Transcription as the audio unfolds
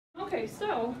Okay,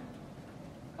 so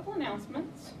a couple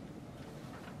announcements.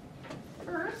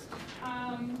 First,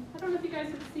 I don't know if you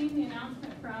guys have seen the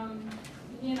announcement from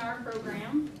the ENR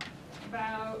program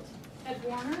about Ed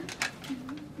Warner,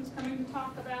 who's coming to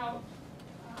talk about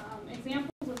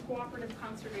examples of cooperative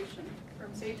conservation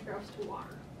from sage grouse to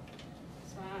water.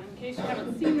 So in case you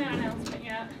haven't seen that announcement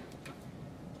yet,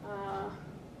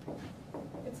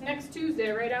 it's next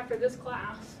Tuesday, right after this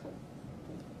class.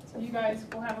 So you guys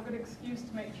will have a good excuse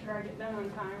to make sure I get done on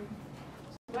time,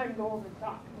 so I can go over and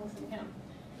talk and listen to him.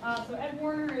 So Ed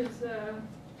Warner is a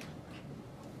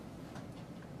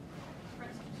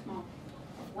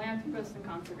philanthropist and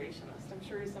conservationist. I'm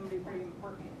sure he's somebody pretty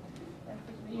important.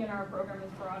 The ENR program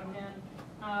has brought him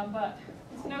in. But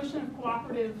this notion of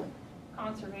cooperative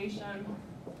conservation,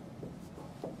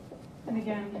 and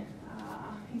again,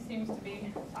 he seems to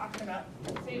be talking about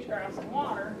sage grouse and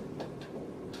water,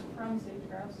 from sage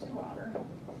grouse to water.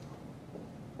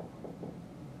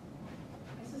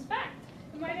 I suspect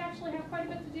it might actually have quite a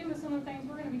bit to do with some of the things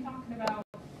we're going to be talking about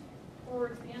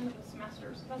towards the end of the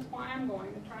semester. So that's why I'm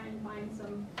going to try and find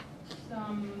some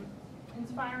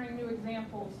inspiring new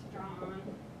examples to draw on.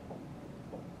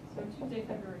 So Tuesday,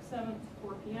 February 7th,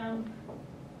 4 p.m.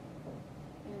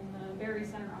 in the Berry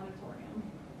Center Auditorium.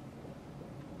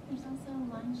 There's also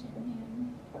lunch at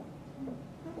noon.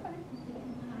 Okay.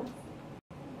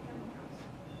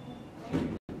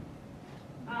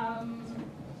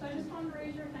 So I just wanted to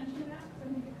raise your attention to that because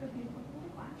I think it could be applicable to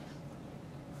class.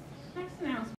 Next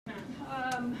announcement.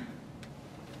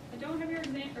 I don't have your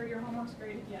exam or your homeworks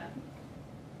graded yet.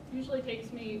 Usually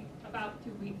takes me about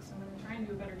 2 weeks. I'm going to try and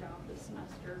do a better job this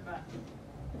semester, but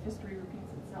if history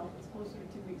repeats itself, it's closer to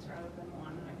 2 weeks rather than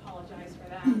 1, and I apologize for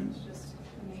that. It's just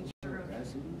the nature of it.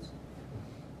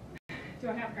 Do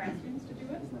I have grad students to do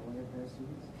it?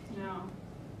 No.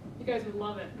 You guys would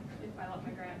love it if I let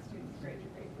my grad students grade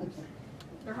your papers.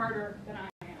 They're harder than I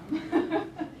am.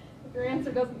 If your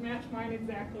answer doesn't match mine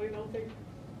exactly, they'll take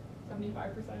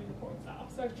 75% of your points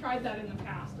off. So I've tried that in the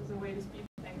past as a way to speed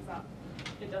things up.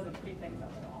 It doesn't speed things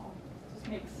up at all. It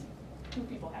just makes 2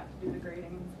 people have to do the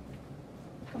grading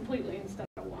completely instead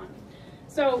of 1.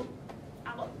 So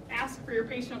I'll ask for your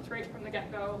patience right from the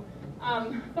get-go.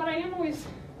 But I am always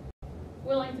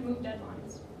willing to move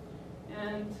deadlines.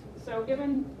 And so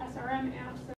given SRM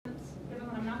absence, given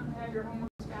that I'm not going to have your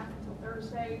homeworks back until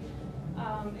Thursday,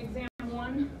 exam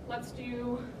 1, let's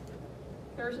do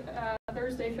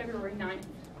Thursday, February 9th.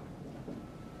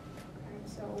 Okay,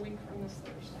 so a week from this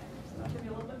Thursday. So that'll give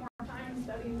you a little bit more time to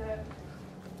study that.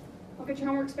 I'll get your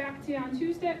homeworks back to you on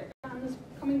Tuesday, on this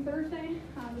coming Thursday.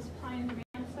 This supply and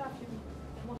demand stuff, you can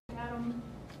look at them,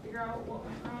 figure out what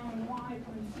went wrong and why,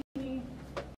 come and see me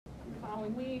the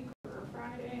following week or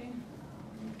Friday.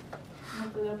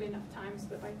 Hopefully there'll be enough time so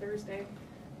that by Thursday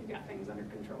you've got things under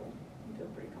control and feel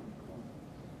pretty comfortable.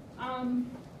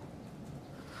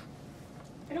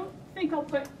 I don't think I'll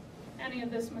put any of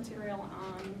this material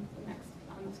on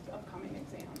this upcoming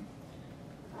exam.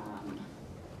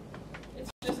 It's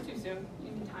just too soon.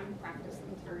 You need time to practice the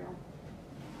material.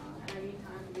 And I need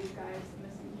time for these guys,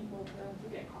 missing people, to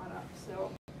get caught up.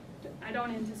 So I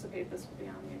don't anticipate this will be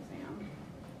on the exam.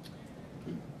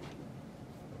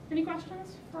 Any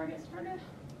questions before I get started?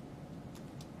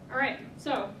 All right,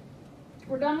 so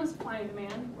we're done with supply and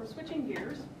demand. We're switching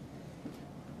gears.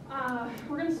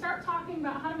 We're going to start talking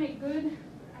about how to make good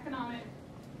economic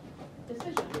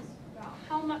decisions about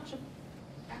how much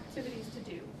activities to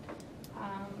do.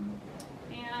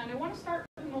 And I want to start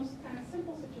with the most kind of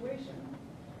simple situation.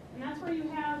 And that's where you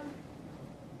have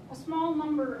a small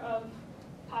number of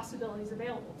possibilities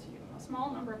available to you, a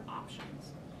small number of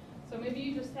options. So maybe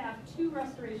you just have 2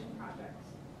 restoration projects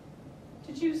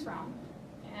to choose from,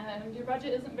 and your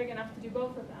budget isn't big enough to do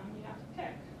both of them. You have to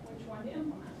pick which one to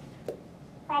implement.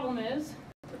 Problem is,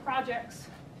 the projects,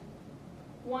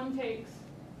 one takes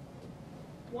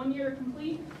 1 year to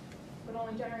complete, but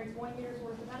only generates 1 year's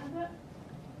worth of benefit,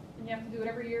 and you have to do it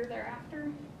every year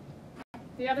thereafter.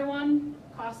 The other one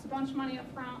costs a bunch of money up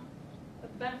front,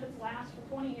 but the benefits last for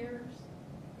 20 years.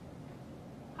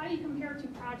 How do you compare 2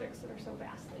 projects that are so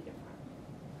vastly different?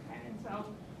 Okay, and so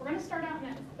we're going to start out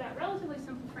in that relatively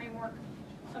simple framework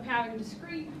of having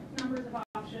discrete numbers of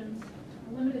options,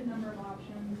 a limited number of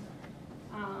options,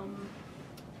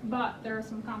 but there are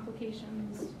some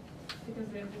complications because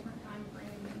they have different time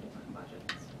frames and different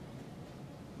budgets.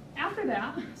 After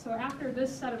that, so after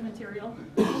this set of material,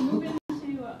 we'll move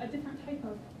into a different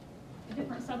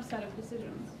subset of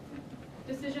decisions.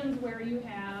 Decisions where you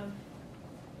have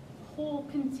a whole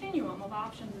continuum of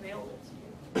options available to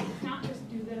you. It's not just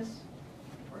do this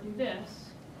or do this.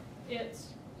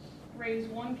 It's raise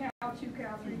 1 cow cow, 2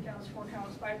 cow, 3 cows, 4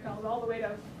 cows, 5 cows, all the way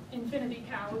to infinity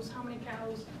cows. How many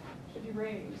cows should you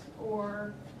raise?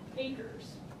 Or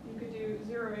acres. You could do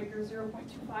 0 acres,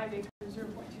 0.25 acres,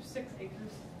 0.26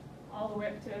 acres, all the way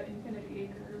up to infinity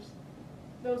acres.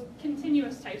 Those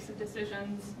continuous types of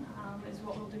decisions is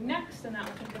what we'll do next, and that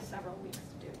will take us several weeks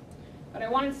to do. But I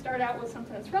wanted to start out with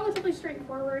something that's relatively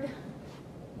straightforward.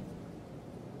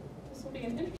 This will be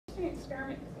an interesting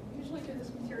experiment because I usually do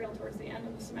this material towards the end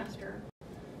of the semester.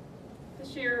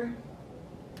 This year,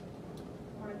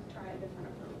 I wanted to try a different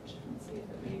approach and see if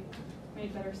it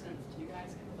made better sense to you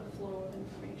guys, kind of the flow of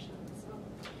information. So,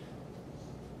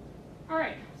 all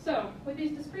right, so with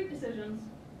these discrete decisions,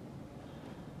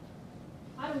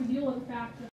 how do we deal with the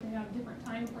fact that they have different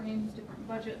time frames, different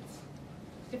budgets,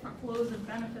 different flows of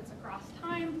benefits across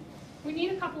time? We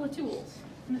need a couple of tools,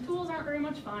 and the tools aren't very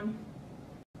much fun.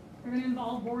 They're going to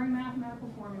involve boring mathematical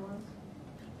formulas.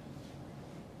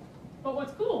 But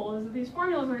what's cool is that these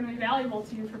formulas are going to be valuable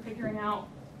to you for figuring out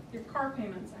your car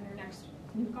payments on your next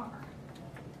new car.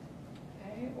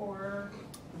 Okay, or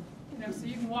so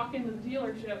you can walk into the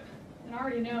dealership and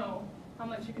already know how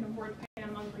much you can afford to pay on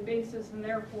a monthly basis, and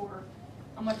therefore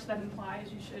how much that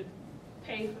implies you should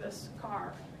pay for this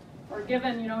car. Or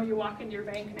given, you walk into your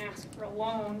bank and ask for a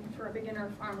loan for a beginner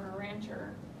farmer or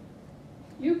rancher,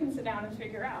 you can sit down and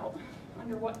figure out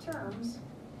under what terms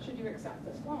should you accept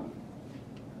this loan.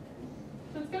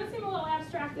 So it's going to seem a little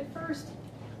abstract at first.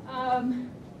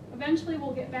 Eventually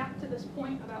we'll get back to this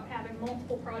point about having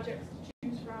multiple projects to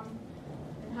choose from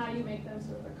and how you make them so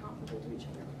that they're comparable to each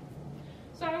other.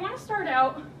 So I want to start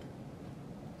out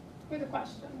with a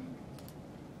question.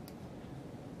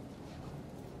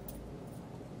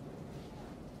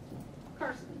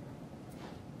 Carson,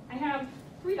 I have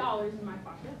 $3 in my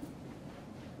pocket.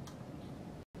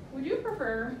 Would you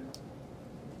prefer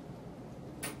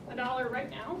 $1 right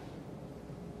now?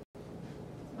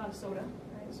 It's not a soda,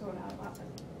 right? A soda out of plastic.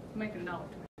 Make it $1.25.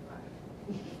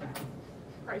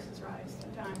 Prices rise at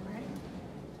a time, right?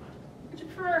 Would you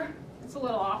prefer, it's a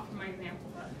little off from my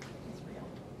example, but it's real.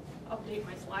 Update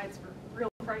my slides for real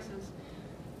prices.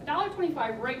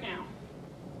 $1.25 right now.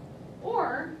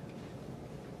 Or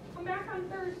come back on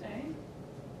Thursday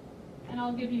and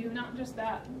I'll give you not just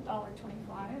that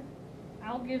 $1.25,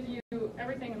 I'll give you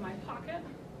everything in my pocket,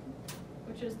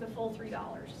 which is the full $3.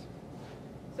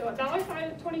 So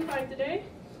 $1.25 today,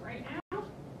 right now,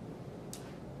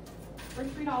 or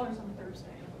 $3 on Thursday.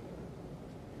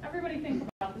 Everybody think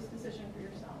about this decision for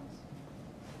yourselves.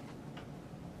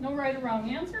 No right or wrong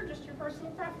answer, just your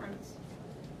personal preference.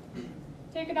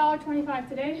 Take $1.25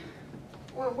 today,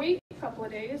 or wait a couple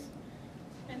of days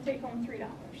and take home $3.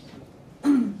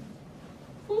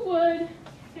 Who would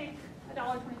take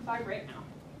 $1.25 right now?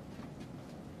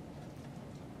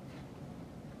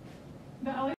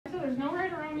 There's no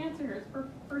right or wrong answer here. It's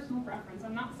personal preference.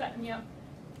 I'm not setting you up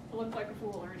to look like a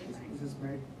fool or anything. Is this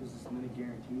money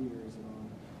guaranteed, or is it on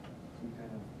some kind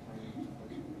of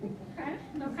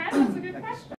Okay, that's a good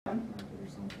question.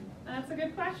 That's a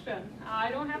good question. I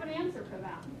don't have an answer for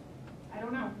that. I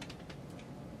don't know.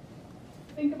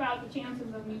 Think about the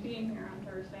chances of me being here on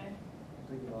Thursday.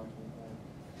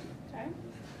 Okay.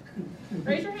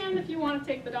 Raise your hand if you want to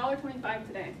take the $1.25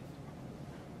 today.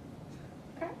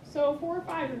 Okay, so 4 or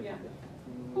 5 of you.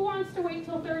 Who wants to wait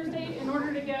till Thursday in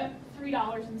order to get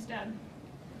 $3 instead?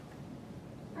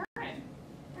 All right,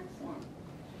 excellent.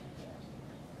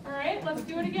 All right, let's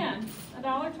do it again.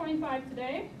 $1.25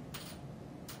 today.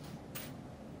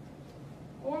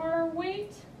 Or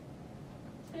wait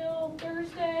till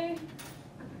Thursday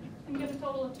and get a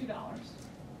total of $2.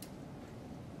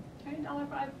 Okay,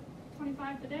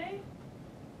 $1.25 today.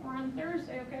 Or on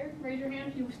Thursday, okay? Raise your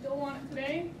hand if you still want it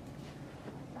today.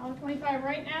 $1.25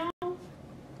 right now,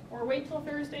 or wait till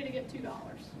Thursday to get $2. All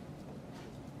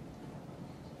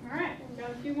right, we've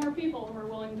got a few more people who are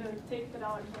willing to take the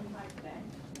 $1.25 today.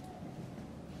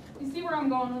 You see where I'm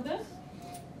going with this?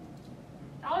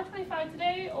 $1.25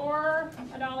 today, or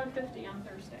 $1.50 on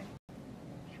Thursday.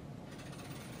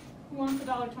 Who wants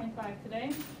 $1.25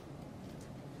 today?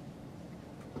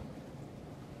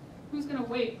 Who's going to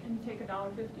wait and take $1.50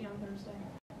 on Thursday?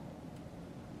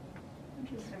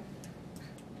 Interesting.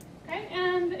 Okay,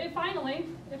 and finally,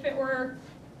 if it were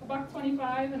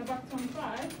 $1.25 and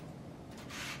 $1.25,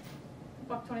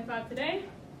 $1.25 today,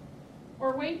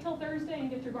 or wait till Thursday and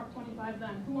get your $1.25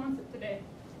 then. Who wants it today?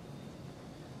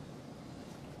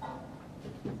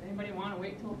 Does anybody want to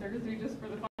wait till Thursday just for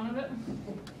the fun of it?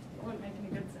 It wouldn't make any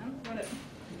good sense, would it?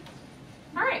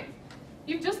 All right,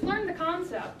 you've just learned the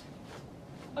concept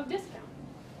of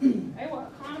discounting. Okay,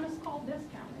 what economists call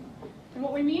discounting. And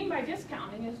what we mean by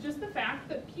discounting is just the fact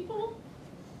that people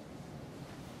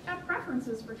have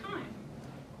preferences for time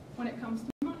when it comes to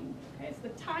money. Okay, it's the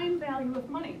time value of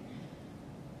money.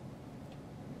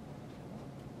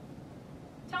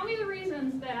 Tell me the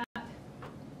reasons that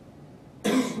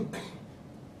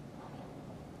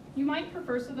you might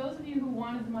prefer, so those of you who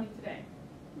wanted the money today,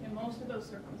 in most of those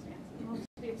circumstances, most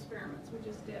of the experiments we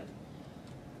just did,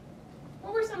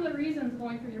 what were some of the reasons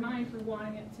going through your mind for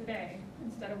wanting it today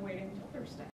instead of waiting until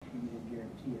Thursday? You didn't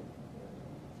guarantee it.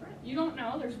 That's right. You don't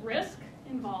know. There's risk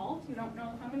involved. You don't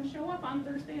know if I'm going to show up on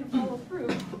Thursday and follow through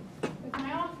with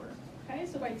my offer. Okay,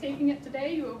 so by taking it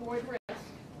today, you avoid risk.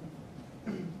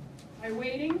 By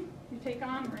waiting, you take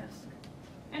on risk.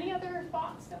 Any other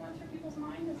thoughts that went through people's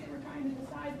mind as they were trying to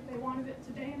decide that they wanted it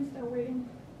today instead of waiting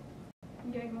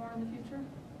and getting more in the future?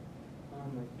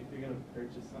 Like if you're going to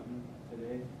purchase something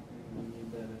today and you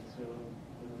need that extra little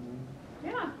money.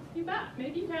 Yeah, you bet.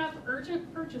 Maybe you have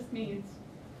urgent purchase needs.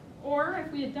 Or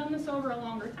if we had done this over a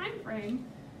longer time frame,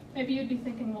 maybe you'd be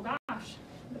thinking, well, gosh,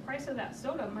 the price of that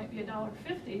soda might be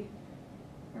 $1.50,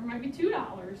 or it might be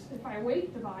 $2 if I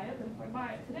wait to buy it, but if I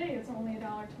buy it today, it's only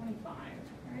 $1.25.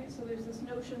 Right? So there's this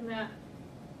notion that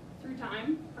through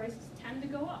time, prices tend to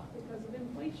go up because of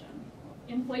inflation.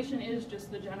 Inflation is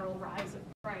just the general rise of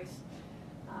price.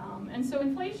 And so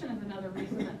inflation is another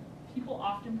reason that people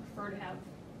often prefer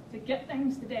to get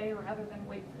things today rather than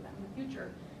wait for them in the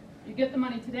future. You get the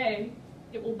money today,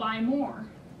 it will buy more.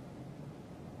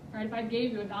 Right? If I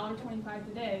gave you $1.25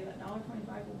 today, that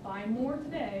 $1.25 will buy more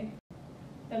today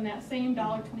than that same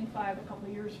 $1.25 a couple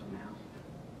of years from now.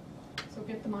 So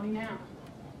get the money now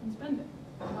and spend it.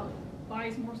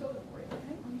 Buys more soda for you.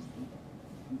 Okay?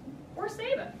 Or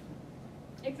save it.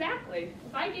 Exactly.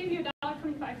 If I gave you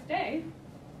 $1.25 today,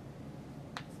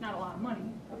 it's not a lot of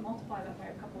money, but multiply that by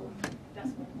a couple of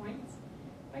decimal points.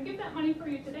 If I give that money for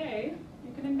you today,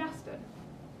 you can invest it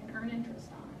and earn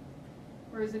interest on it.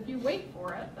 Whereas if you wait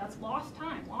for it, that's lost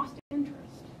time, lost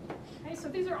interest. Okay, so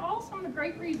these are all some of the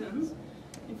great reasons.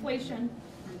 Inflation,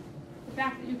 the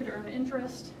fact that you could earn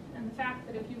interest, and the fact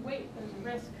that if you wait, there's a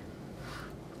risk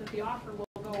that the offer will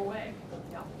go away,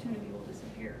 the opportunity will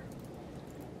disappear.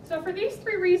 So for these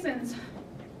three reasons,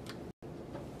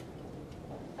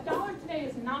 $1 today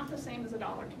is not the same as $1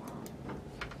 tomorrow.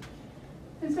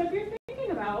 And so if you're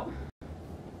thinking about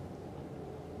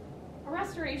a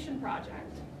restoration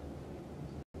project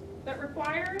that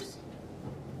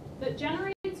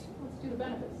generates, let's do the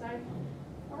benefits side,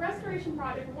 a restoration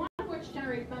project, one of which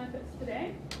generates benefits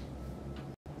today,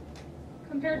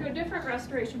 compared to a different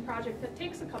restoration project that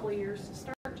takes a couple of years to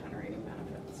start generating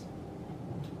benefits.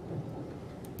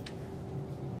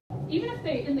 Even if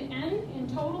they, in the end, in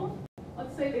total,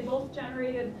 let's say they both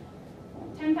generated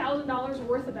 $10,000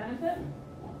 worth of benefit,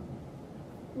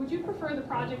 would you prefer the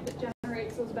project that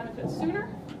generates those benefits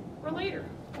sooner or later?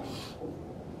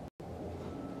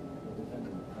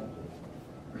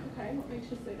 Okay, what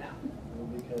makes you say that? Well,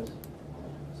 because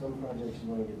some projects you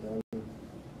want to get done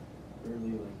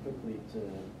early, like quickly, to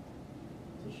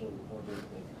show the public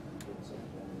that you did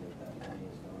something and that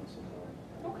money is going somewhere.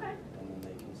 Okay. And then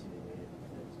they can see the way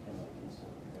it's kind of like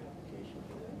instant gratification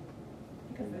for them.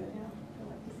 Because they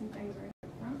like to see things right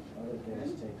up front. Other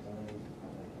things take time, like if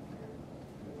you're in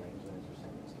arrangements or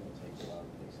something, it's going to take a while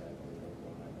to fix that, and they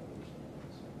don't have understanding.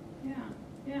 So.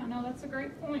 Yeah, no, that's a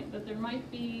great point, that there might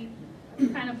be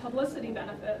kind of publicity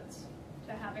benefits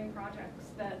to having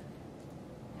projects that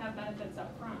have benefits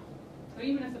up front. So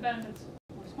even if the benefits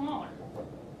were smaller,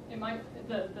 it might,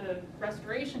 the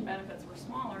restoration benefits were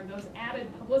smaller, those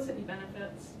added publicity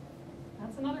benefits,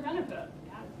 that's another benefit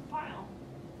added to the pile.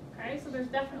 Okay, so there's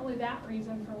definitely that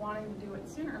reason for wanting to do it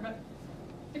sooner. But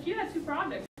if you had two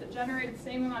projects that generated the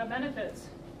same amount of benefits,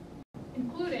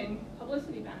 including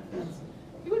publicity benefits,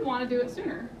 you would want to do it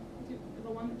sooner. The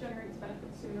one that generates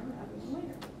benefits sooner rather than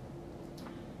later.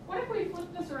 What if we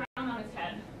flip this around on its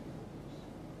head?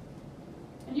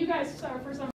 And you guys,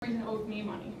 for some reason, owed me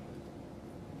money.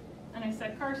 And I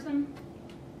said, Carson,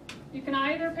 you can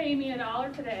either pay me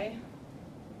 $1 today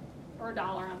or $1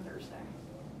 on Thursday.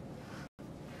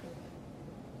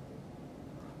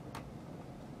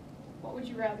 What would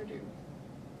you rather do?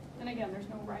 And again, there's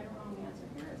no right or wrong answer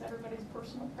here. It's everybody's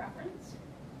personal preference.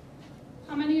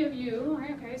 How many of you,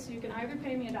 okay, so you can either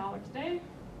pay me $1 today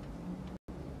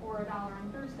or $1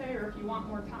 on Thursday, or if you want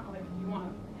more time, like if you want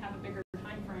to have a bigger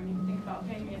time frame, you can think about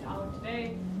paying me $1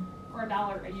 today or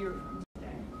 $1 a year from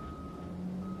today.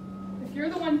 If you're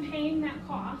the one paying that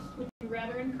cost, would you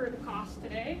rather incur the cost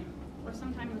today or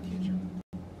sometime in the future?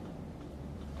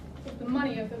 If the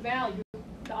money, if the value,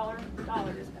 dollar for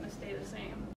dollar is going to stay the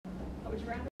same, what would you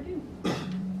rather do?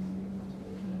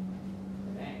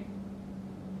 Today.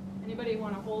 Anybody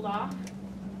want to hold off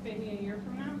maybe a year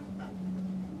from now?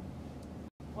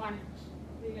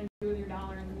 What are you going to do with your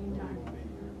dollar in the meantime?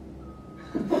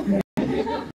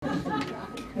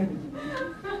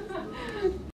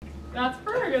 That's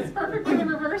perfect. It's perfectly the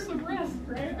reverse of risk,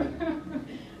 right?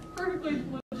 Perfectly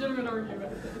legitimate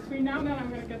argument. Between now and then, I'm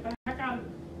going to get the heck out of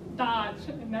Dodge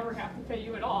and never have to pay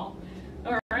you at all.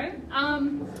 All right?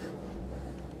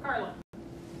 Carla,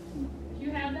 if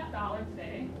you had that dollar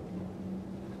today,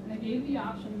 and I gave the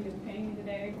option of either paying me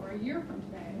today or a year from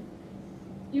today,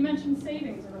 you mentioned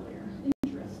savings earlier,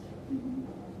 interest.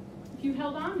 If you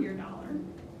held on to your dollar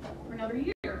for another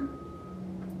year,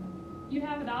 you'd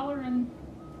have $1 and,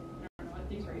 I don't know, at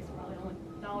these rates, probably only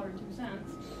 $1.02.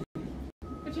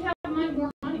 But you have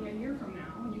more money a year from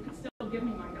now, and you could still give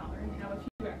me my dollar and have a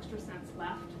few extra cents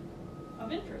left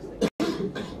of interest.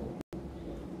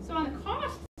 So on the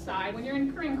cost side, when you're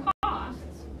incurring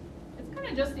costs, it's kind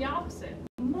of just the opposite.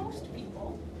 Most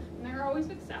people, and there are always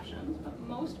exceptions, but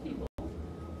most people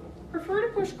prefer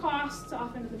to push costs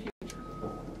off into the future.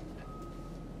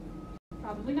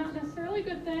 Probably not necessarily a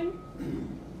good thing.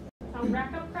 I'll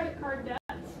rack up credit card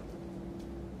debts,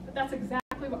 but that's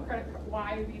exactly what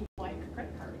why we like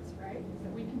credit cards, right? Is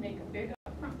that we can make a big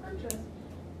upfront purchase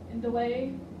and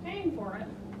delay paying for it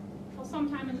until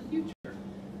sometime in the future.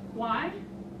 Why?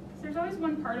 Because there's always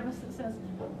one part of us that says,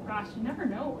 gosh, you never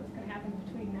know what's going to happen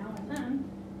between now and then.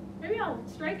 Maybe I'll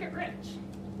strike it rich,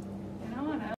 you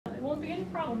know, and it won't be any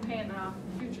problem paying that off in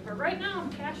the future. But right now, I'm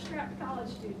a cash-strapped college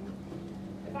student.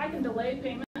 If I can delay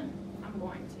payment, I'm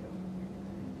going to.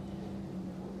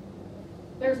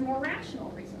 There's more rational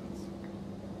reasons.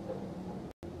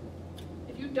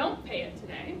 If you don't pay it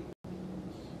today,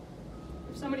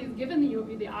 if somebody's given you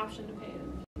the option to pay it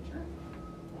in the future,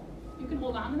 you can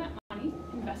hold on to that money,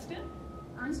 invest it,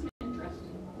 earn some interest,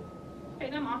 pay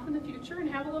them off in the future, and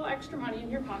have a little extra money in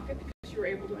your pocket because you were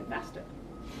able to invest it.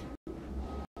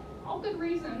 All good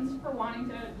reasons for wanting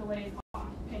to delay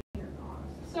paying your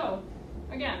costs. So,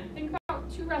 again, think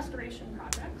about 2 restoration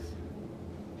projects.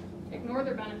 Ignore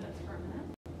their benefits for a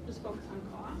minute. Just focus on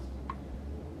cost.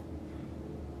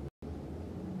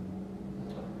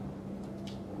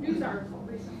 News article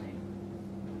recently.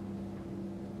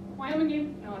 Wyoming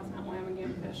Game, no, it's not Wyoming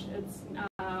Game Fish. It's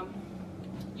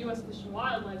U.S. Fish and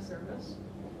Wildlife Service,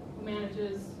 who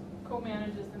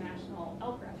co-manages the National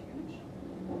Elk Refuge.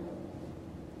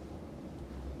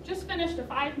 Just finished a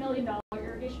 $5 million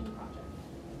irrigation project.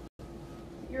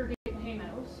 Irrigating hay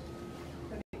meadows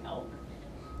for the elk,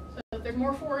 so that there's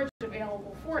more forage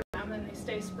available for them and they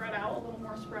stay spread out, a little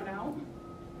more spread out,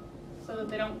 so that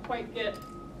they don't quite get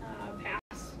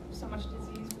pass so much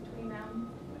disease between them.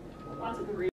 Lots of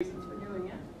good reasons for doing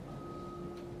it.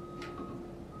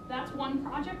 That's one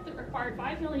project that required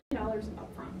 $5 million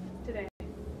upfront today.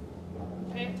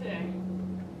 Pay it today.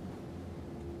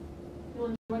 You'll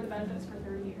enjoy the benefits for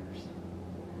 30 years.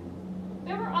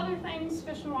 There were other things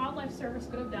Fish and Wildlife Service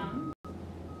could have done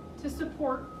to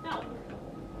support elk.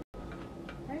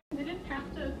 Okay? They didn't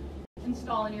have to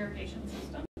install an irrigation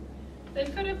system. They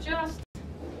could have just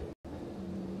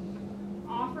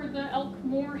offered the elk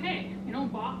more hay,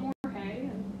 bought more hay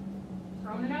and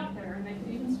thrown it out there, and they could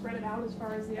even spread it out as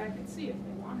far as the eye could see if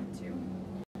they wanted to.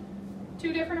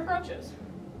 2 different approaches.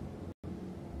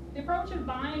 The approach of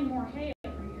buying more hay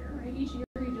every year, right? Each year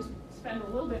you just spend a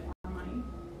little bit more money,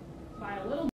 buy a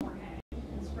little more hay,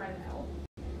 and spread it out.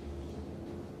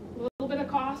 A little bit of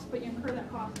cost, but you incur that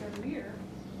cost every year,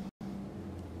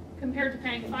 compared to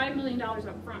paying $5 million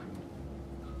up front.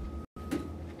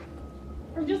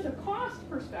 From just a cost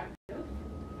perspective,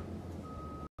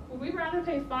 would we rather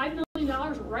pay $5 million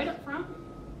right up front?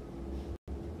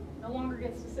 No longer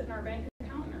gets to sit in our bank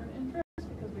account and earn interest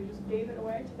because we just gave it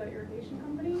away to the irrigation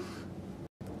company?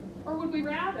 Or would we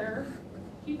rather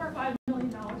keep our $5 million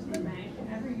in the bank and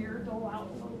every year dole out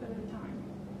a little bit at a time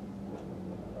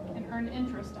and earn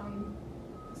interest on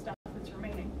the stuff that's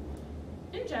remaining?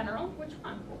 In general, which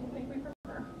one do you think we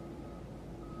prefer?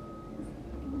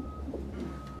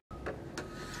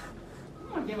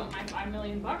 Give up my $5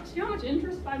 million. You know how much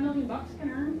interest $5 million can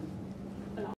earn?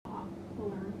 A lot. We'll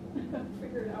learn.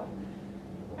 Figure it out.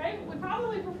 Okay, we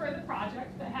probably prefer the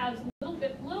project that has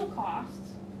little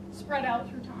costs spread out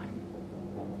through time.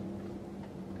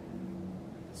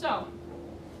 So,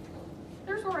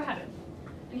 here's where we're headed.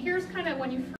 And here's kind of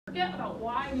when you forget about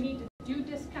why we need to do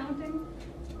discounting,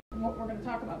 and what we're going to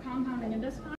talk about compounding and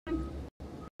discounting, and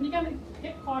you got to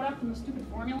get caught up in the stupid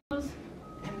formulas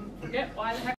and forget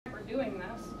why the heck doing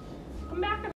this. Come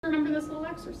back and remember this little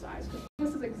exercise, because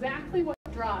this is exactly what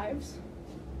drives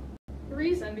the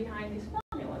reason behind these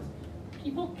formulas.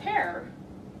 People care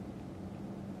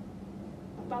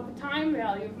about the time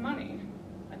value of money.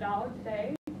 $1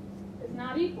 today is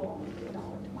not equal to $1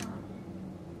 tomorrow.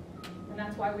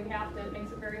 why we have to, it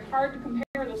makes it very hard to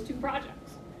compare those two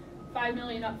projects. $5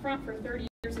 million up front for 30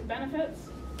 years of benefits,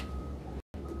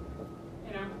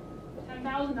 you know,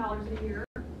 $10,000 a year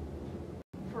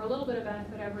for a little bit of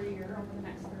benefit every year over the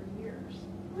next 30 years.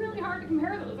 Really hard to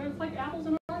compare those. It's like apples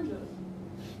and oranges.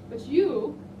 But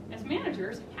you, as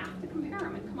managers, have to compare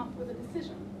them and come up with a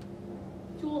decision.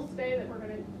 Tools today that we're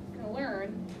going to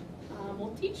learn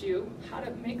will teach you how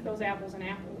to make those apples and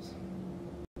apples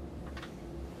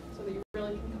so that you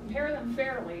really can compare them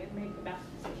fairly and make the best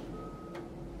decision.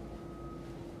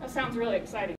 That sounds really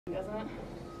exciting, doesn't it?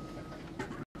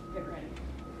 Get ready.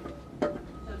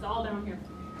 It's all down here.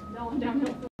 It's all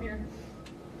downhill from here.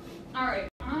 All right.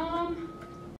 I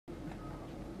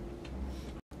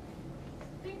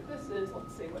think this is,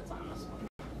 let's see what's on this one.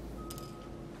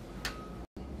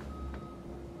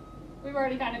 We've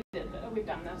already kind of we've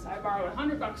done this. I borrowed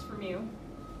 $100 from you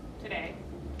today.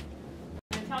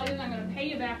 I'm going to tell you that I'm going to pay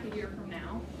you back a year from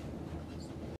now.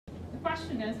 The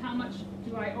question is, how much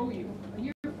do I owe you a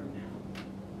year from now?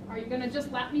 Are you going to just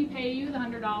let me pay you the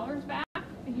 $100 back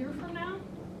a year from now?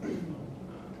 You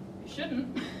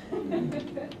shouldn't.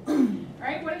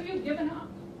 Right? What have you given up?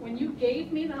 When you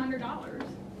gave me the $100,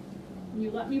 and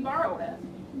you let me borrow it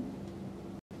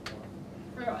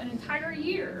for an entire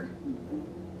year,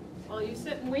 while you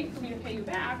sit and wait for me to pay you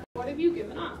back, what have you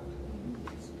given up?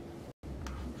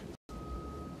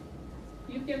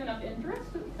 You've given up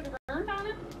interest that we could have earned on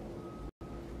it.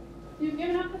 You've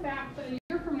given up the fact that a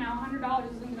year from now, $100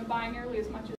 isn't going to buy nearly as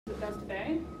much as it does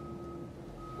today.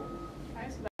 Okay,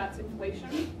 so that's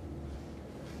inflation.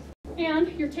 And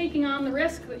you're taking on the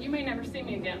risk that you may never see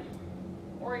me again,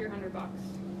 or your $100.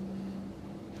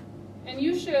 And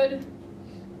you should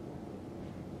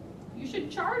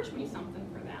charge me something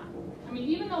for that. I mean,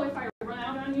 even though if I run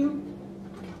out on you,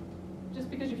 just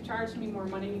because you've charged me more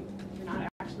money, you're not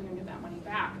actually going to get that money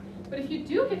back. But if you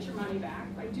do get your money back,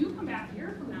 if I do come back a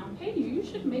year from now and pay you, you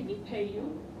should make me pay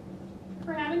you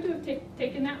for having to have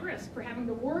taken that risk, for having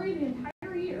to worry the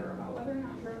entire year about whether or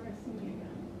not you're ever going to see me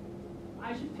again.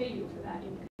 I should pay you for that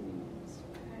inconvenience.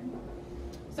 Okay?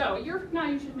 So a year from now,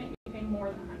 you should make me pay more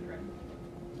than $100.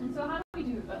 And so how do we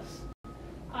do this?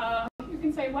 You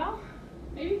can say, well,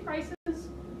 maybe prices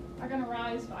are going to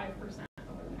rise 5%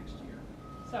 over the next year.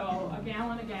 So a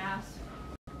gallon of gas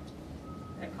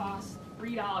that costs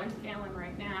 $3 a gallon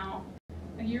right now,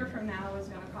 a year from now is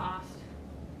going to cost,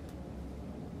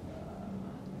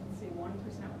 let's see, 1%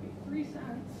 would be 3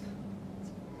 cents.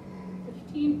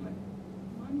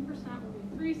 1%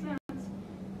 would be 3 cents.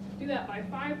 Do that by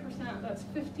 5%, that's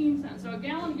 15 cents. So a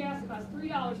gallon of gas that costs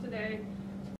 $3 today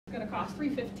is going to cost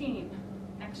 $3.15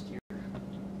 next year.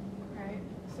 Right?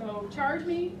 So charge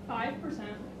me 5%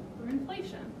 for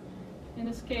inflation. In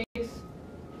this case,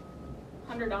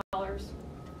 $100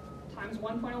 times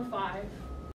 1.05.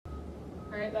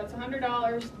 Right? That's $100.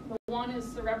 The 1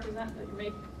 is to represent that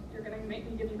you're going to make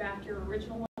me give you back your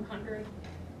original 100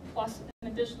 plus an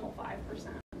additional 5%.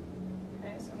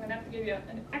 Okay, so I'm going to have to give you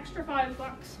an extra $5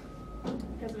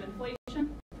 because of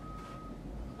inflation.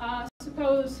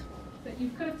 Suppose that you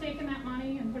could have taken that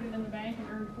money and put it in the bank and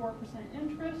earned 4%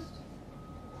 interest.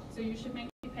 So you should make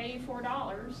me pay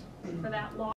 $4 for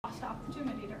that lost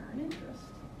opportunity to earn interest.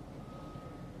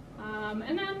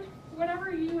 And then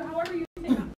however you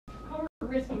think, however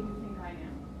risky you think I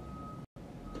am.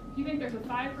 If you think there's a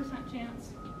 5%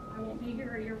 chance I won't be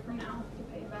here a year from now to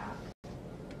pay back,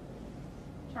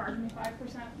 charge me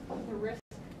 5% of the risk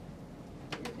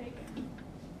you're taking.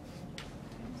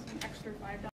 Some extra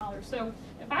 $5. So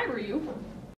if I were you,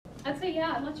 I'd say,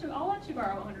 yeah, I'll let you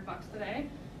borrow $100 today,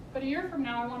 but a year from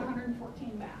now I want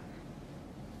 114 back.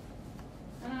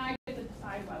 And then I get to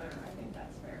decide whether I think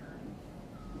that's fair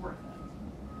and worth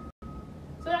it.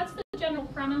 So that's the general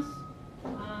premise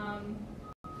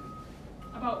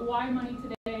about why money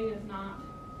today is not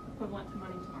equivalent to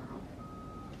money tomorrow.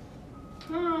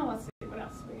 Oh, let's see what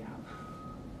else we have.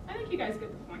 I think you guys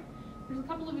get the point. There's a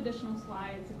couple of additional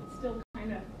slides. If it's still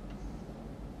kind of,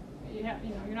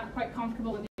 you're not quite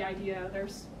comfortable with the idea,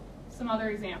 there's some other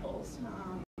examples.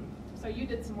 So you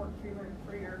did some work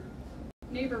for your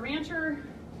neighbor rancher,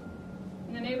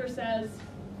 and the neighbor says,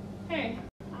 hey,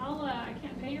 I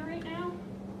can't pay you right now,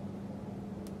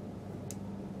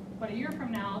 but a year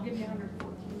from now I'll give you $114.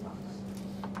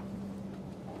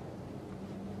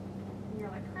 And you're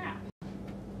like, crap. I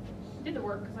did the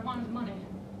work because I wanted the money.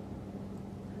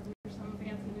 Because there's some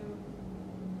fancy new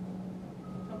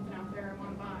something out there I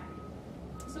want to buy.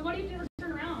 So what do you do?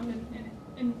 Turn around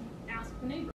and ask the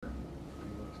neighbor.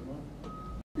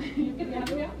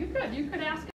 You could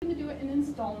ask him to do it in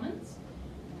installments.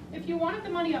 If you wanted the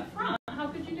money up front, how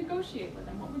could you negotiate negotiate with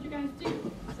them. What would you guys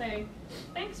do? Say,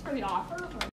 thanks for the offer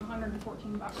for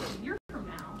 $114 a year from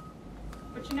now.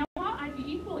 But you know what? I'd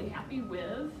be equally happy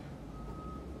with,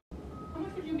 how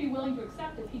much would you be willing to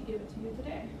accept if he gave it to you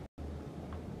today?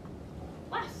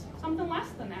 Less, something less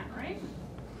than that, right?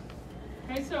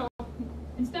 Okay, so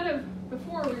instead of,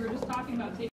 before we were just talking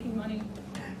about taking money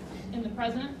in the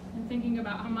present and thinking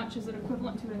about how much is it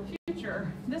equivalent to in the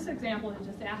future, this example is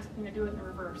just asking to do it in the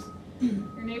reverse.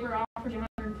 Your neighbor offers you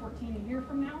 $114 a year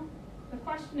from now. The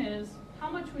question is,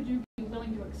 how much would you be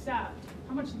willing to accept?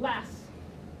 How much less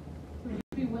would you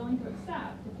be willing to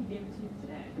accept if he gave it to you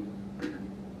today?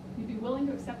 You'd be willing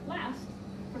to accept less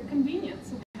for the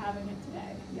convenience of having it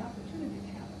today, the opportunity to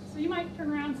have it. So you might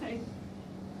turn around and say,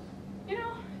 you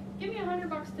know, give me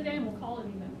 $100 today and we'll call it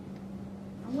even.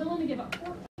 I'm willing to give up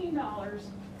 $14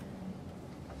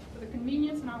 for the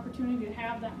convenience and opportunity to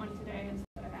have that money today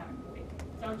instead of having to wait.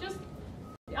 So just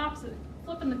the opposite,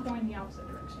 flipping the coin the opposite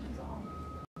direction is all.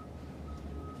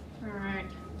 All right,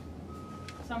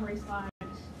 summary slide.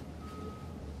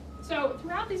 So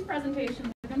throughout these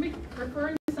presentations, we're going to be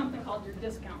referring to something called your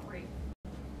discount rate.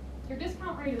 Your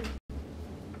discount rate is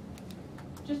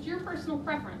just your personal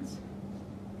preference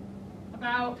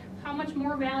about how much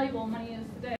more valuable money is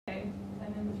today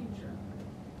than in the future.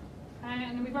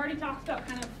 And we've already talked about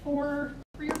kind of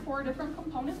three or four different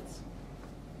components.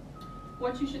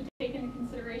 What you should take into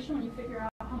consideration when you figure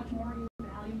out how much more you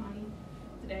value money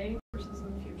today versus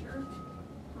in the future.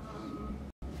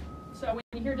 So when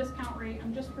you hear discount rate,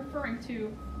 I'm just referring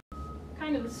to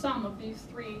kind of the sum of these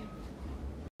three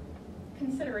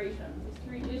considerations, these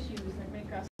three issues that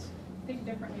make us think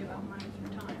differently about money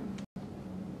through time.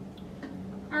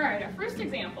 All right, our first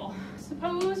example.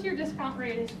 Suppose your discount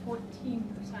rate is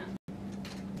 14%.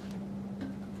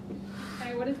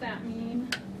 Okay, what does that mean?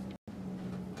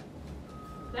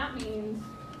 That means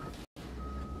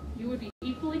you would be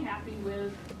equally happy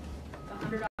with the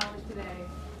 $100 today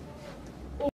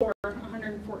or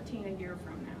 $114 a year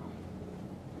from now.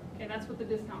 Okay, that's what the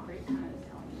discount rate kind of is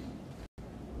telling you.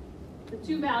 The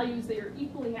two values that you're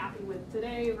equally happy with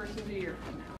today versus a year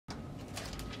from now.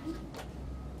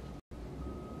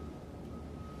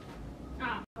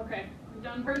 Okay,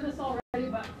 we've heard this already,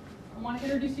 but I want to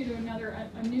introduce you to an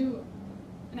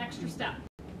extra step,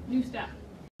 new step.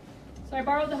 So I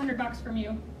borrowed the $100 from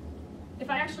you. If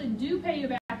I actually do pay you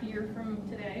back a year from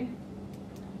today,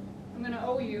 I'm going to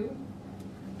owe you,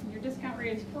 your discount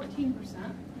rate is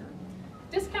 14%.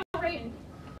 Discount rate,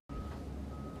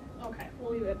 okay,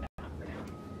 we'll leave it at that for now.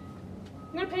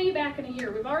 I'm going to pay you back in a year.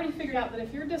 We've already figured out that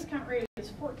if your discount rate is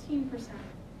 14%,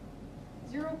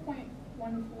 0.14,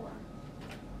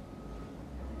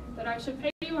 that I should pay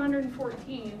you $114 a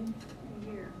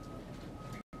year.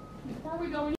 Before we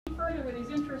go any further with these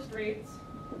interest rates,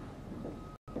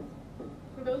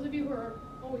 for those of you who have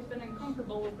always been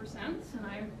uncomfortable with percents, and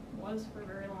I was for a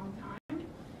very long time,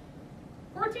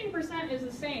 14% is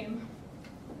the same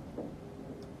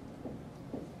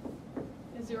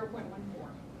as 0.14.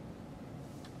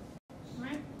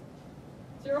 Right?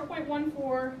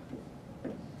 0.14,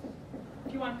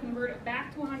 if you want to convert it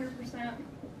back to 100%,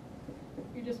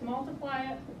 you just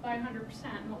multiply it by 100%.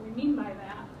 And what we mean by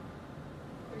that,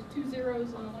 there's two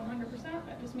zeros on the 100%.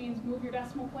 That just means move your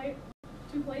decimal plate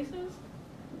 2 places.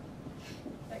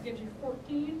 That gives you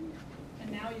 14,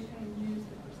 and now you can use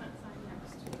the percent sign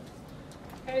next to it.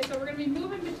 Okay, so we're going to be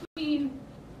moving between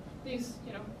these,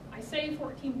 I say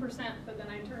 14%, but then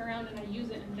I turn around and I use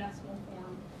it in decimal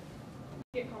form.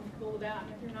 Get comfortable with that,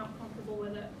 and if you're not comfortable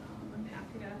with it, I'm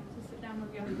happy to sit down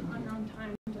with you on your own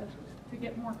time to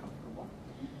get more comfortable.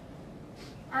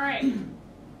 All right.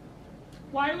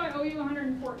 Why do I owe you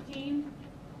 114?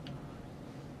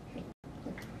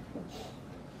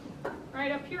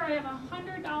 Right up here, I have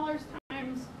 $100 times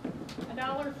times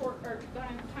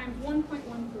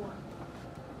 1.14.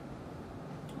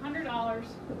 $100 times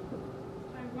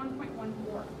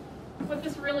 1.14. What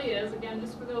this really is, again,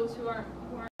 just for those who aren't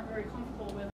very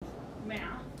comfortable with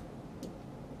math,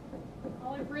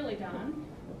 all I've really done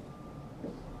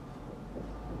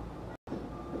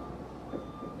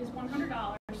is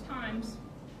 $100 times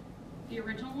the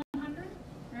original 100,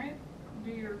 right?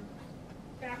 Do your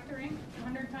factoring.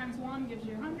 100 times 1 gives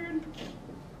you 100,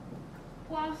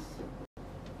 plus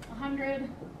 100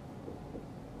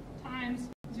 times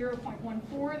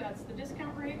 0.14, that's the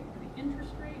discount rate, or the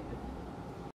interest rate.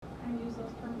 I'm going to use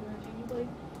those terms interchangeably.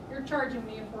 You're charging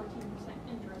me a 14%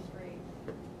 interest rate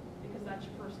because that's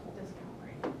your first discount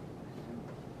rate.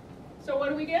 So what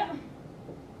do we get?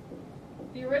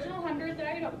 The original 100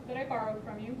 that I borrowed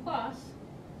from you plus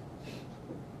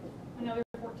another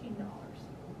 $14.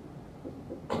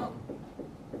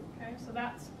 Okay, so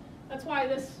that's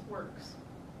this works.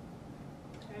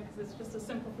 Okay, because it's just a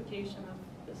simplification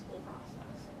of this whole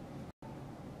process.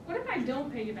 What if I don't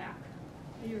pay you back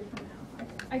a year from now?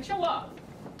 I show up.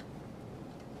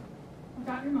 I've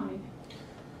got your money.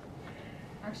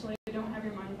 Actually, I don't have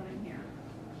your money, but I'm here.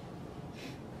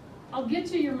 I'll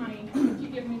get you your money if you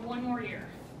give me one more year.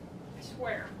 I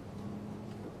swear.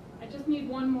 I just need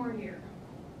one more year.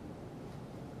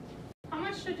 How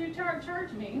much should you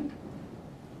charge me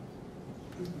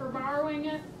for borrowing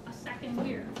it a second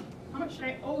year? How much should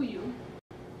I owe you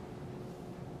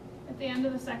at the end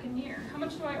of the second year? How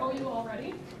much do I owe you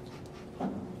already?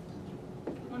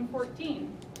 $114.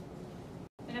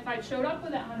 And if I showed up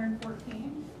with that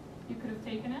 $114, you could have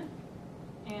taken it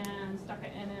and stuck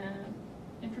it in an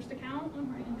interest account,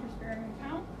 my interest-bearing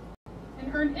account,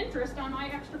 and earned interest on my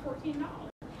extra $14,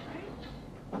 right?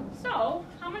 So,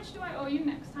 how much do I owe you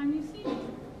next time you see me?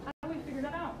 How do we figure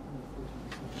that out?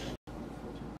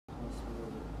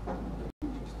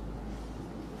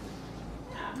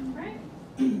 Yeah, right?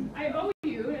 I owe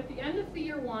you, at the end of the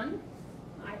year one,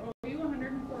 I owe you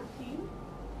 $114.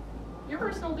 Your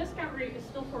personal discount rate is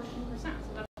still 14%, so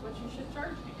that's what you should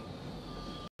charge me.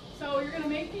 So you're going to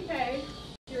make me pay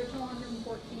the original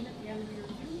 $114 at the end of year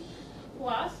two,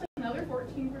 plus another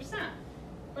 14%.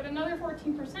 But another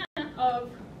 14%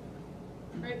 of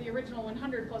the original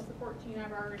 100 plus the 14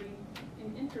 I've already,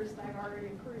 in interest I've already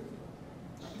accrued.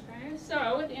 Okay,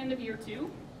 so at the end of year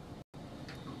two,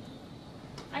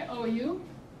 I owe you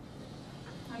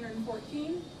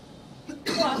 114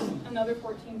 plus another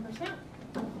 14%.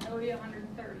 I owe you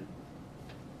 130.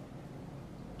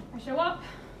 I show up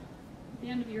at the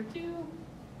end of year two,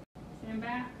 stand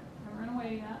back, I haven't run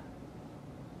away yet,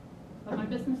 but my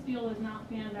business deal is not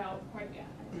panned out quite yet.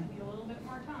 I need a little bit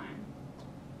more time.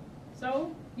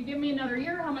 So, you give me another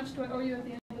year, how much do I owe you at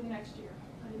the end of the next year?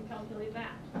 How do you calculate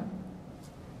that?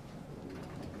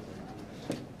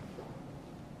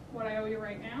 What I owe you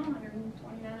right now,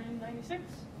 $129.96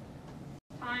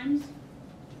 times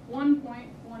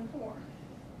 1.14.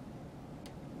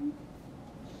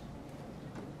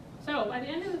 So, by the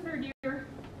end of the third year,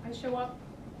 I show up,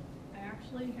 I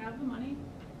actually have the money.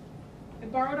 I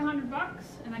borrowed $100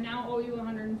 and I now owe you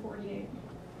 $148.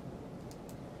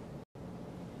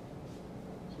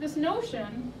 This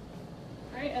notion,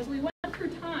 right, as we went through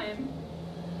time,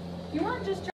 you weren't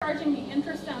just charging me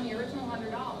interest on the original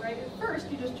 $100, right? At first,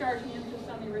 you just charged me interest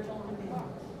on the original $100.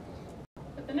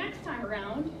 But the next time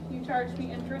around, you charged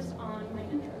me interest on my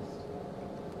interest.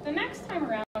 The next time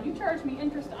around, you charged me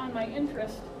interest on my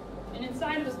interest, and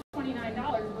inside of this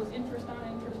 $29 was interest on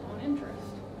interest on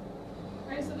interest.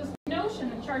 Right? So this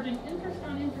notion of charging interest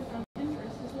on interest on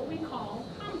interest is what we call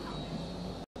compounding.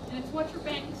 And it's what your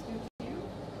banks do to you.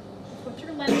 It's what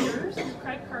your lenders, your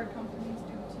credit card companies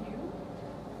do to you.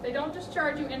 They don't just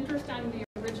charge you interest on the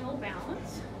original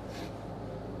balance.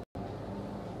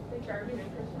 They charge you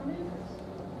interest on interest.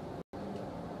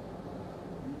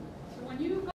 So when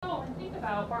you go and think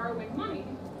about borrowing money,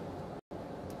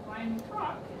 buy a new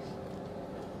truck,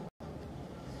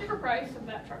 sticker price of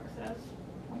that truck says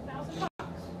 $20,000.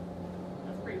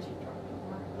 That's a pretty cheap truck.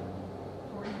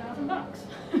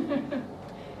 $40,000.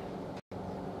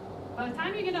 By the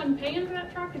time you get done paying for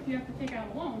that truck, if you have to take out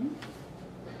a loan,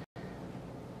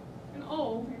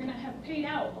 you're going to have paid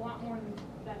out a lot more than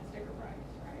that sticker price,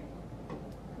 right?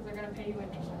 Because they're going to pay you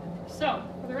interest on interest. So,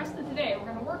 for the rest of today, we're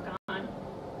going to work on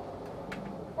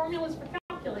formulas for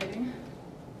calculating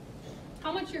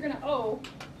how much you're going to owe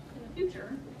in the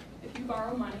future if you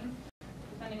borrow money,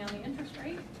 depending on the interest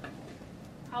rate,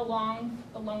 how long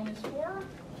the loan is for,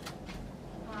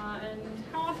 and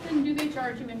how often do they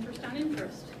charge you interest on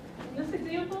interest. In this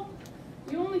example,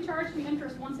 you only charge me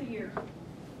interest once a year.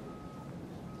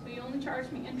 So you only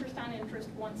charge me interest on interest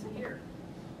once a year.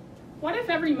 What if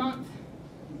every month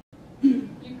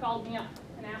you called me up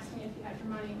and asked me if you had your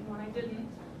money, and when I didn't,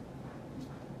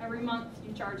 every month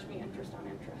you charged me interest on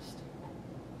interest?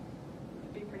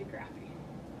 It'd be pretty crappy.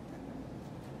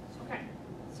 Okay,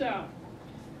 so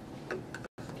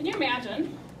can you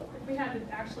imagine if we had to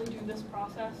actually do this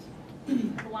process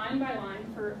line by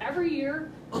line for every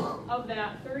year of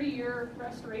that 30-year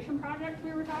restoration project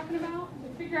we were talking about? We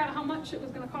figure out how much it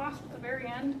was going to cost at the very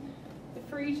end. But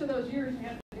for each of those years, we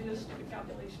had to do this stupid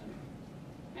calculation.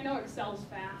 I know Excel's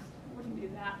fast. It wouldn't be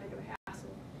that big of a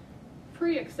hassle.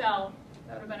 Pre-Excel,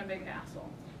 that would have been a big hassle.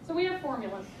 So we have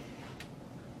formulas.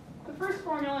 The first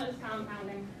formula is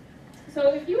compounding.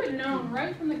 So if you had known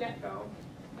right from the get-go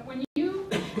that when you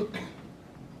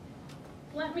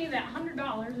lent me that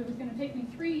 $100, it was going to take me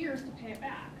 3 years to pay it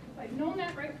back. If I'd known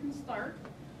that right from the start,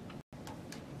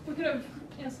 we could have,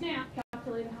 in a snap,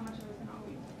 calculated how much I was going to owe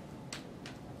you.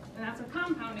 and that's a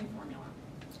compounding formula.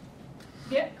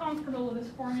 Get comfortable with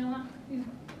this formula.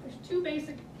 There's two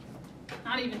basic,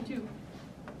 not even two.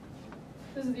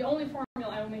 This is the only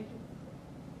formula I will make you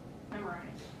memorize.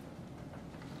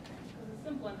 Because it's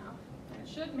simple enough, and it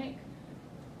should make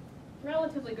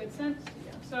relatively good sense to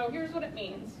you. So here's what it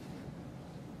means.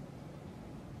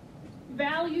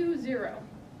 Value 0,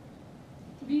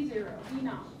 V0, V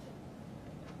naught.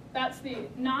 That's the,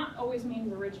 not always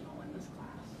means original in this class.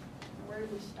 Where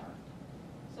did we start?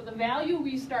 So the value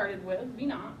we started with, V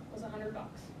naught, was $100.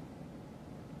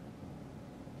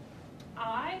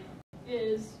 I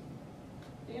is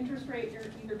the interest rate you're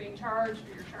either being charged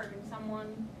or you're charging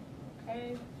someone.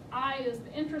 Okay? I is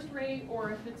the interest rate,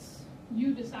 or if it's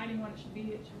you deciding what it should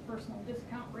be, it's your personal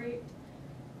discount rate.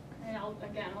 And I'll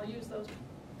use those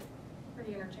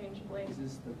pretty interchangeably. Is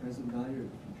this the present value or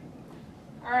the future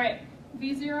value? All right,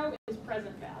 V0 is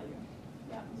present value.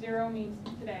 Yeah, 0 means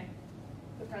today,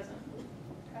 the present.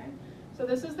 Okay, so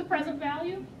this is the present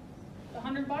value, the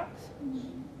 $100.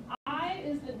 I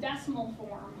is the decimal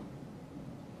form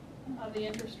of the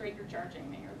interest rate you're charging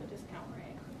me, or the discount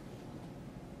rate.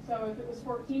 So if it was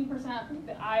 14%,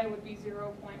 the I would be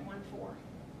 0.14.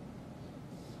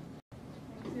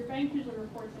 So your bank usually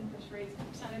reports interest rates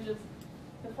and percentages.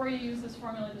 Before you use this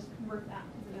formula, just convert that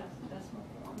to the decimal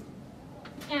form.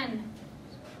 N,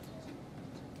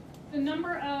 the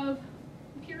number of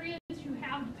periods you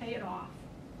have to pay it off.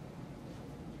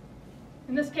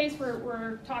 In this case,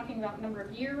 we're talking about number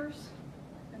of years,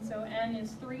 and so N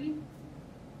is 3.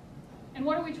 And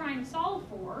what are we trying to solve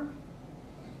for?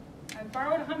 I've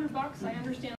borrowed $100, I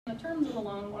understand the terms of the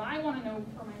loan. What I want to know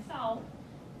for myself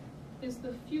is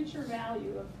the future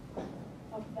value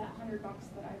of that $100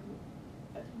 that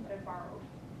I borrowed.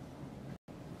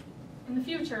 In the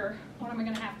future, what am I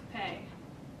going to have to pay?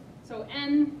 So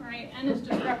N, right, N is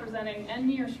just representing N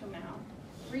years from now,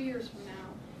 3 years from now.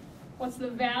 What's the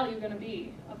value going to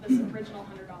be of this original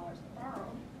 $100 I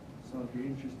borrowed? So if your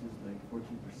interest is like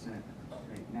 14%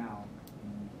 right now,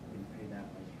 and you pay that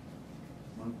like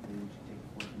monthly, you should take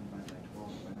 14 divided by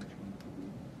 12, by much monthly.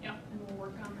 Yep, and we'll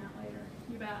work on that later.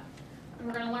 You bet. And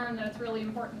we're going to learn that it's really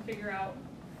important to figure out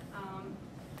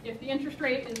if the interest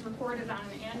rate is reported on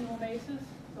an annual basis,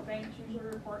 so banks usually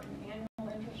report an annual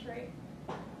interest rate.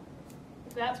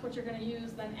 If that's what you're going to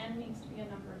use, then N needs to be a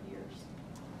number of years.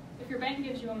 If your bank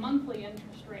gives you a monthly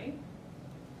interest rate,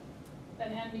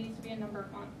 then N needs to be a number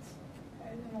of months.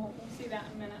 Okay, and we'll see that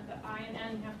in a minute, that I and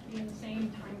N have to be in the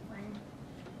same time frame.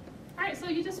 All right, so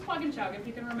you just plug and chug. If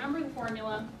you can remember the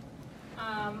formula,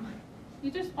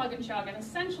 you just plug and chug, and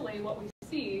essentially what we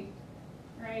see,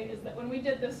 right, is that when we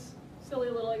did this silly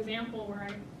little example where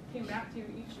I came back to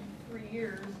each of 3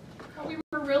 years, what we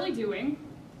were really doing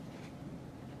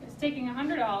is taking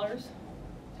 $100 times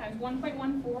 1.14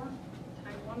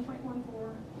 times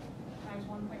 1.14 times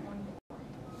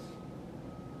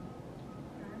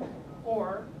 1.14,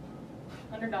 or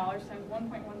 $100 times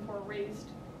 1.14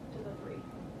 raised to the 3.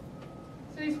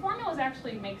 So these formulas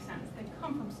actually make sense. They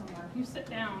come from somewhere. If you sit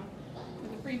down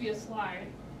with the previous slide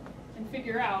and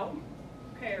figure out,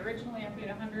 okay, originally I paid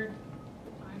 100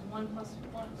 times 1 plus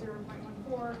 1,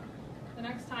 0.14. The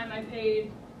next time I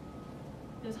paid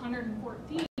this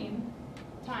 114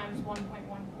 times 1.14.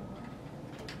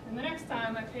 And the next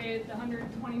time I paid the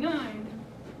 129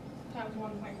 times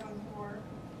 1.14.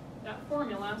 That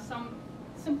formula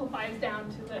simplifies down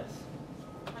to this,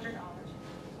 $100,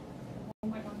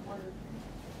 1.14.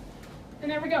 And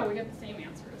there we go, we get the same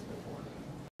answer as before.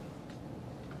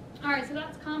 All right, so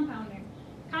that's compounding.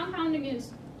 Compounding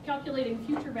is calculating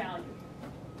future value.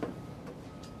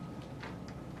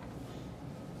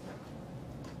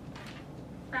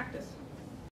 Practice.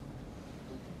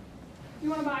 You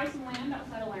want to buy some land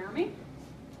outside of Laramie?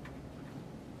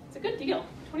 It's a good deal,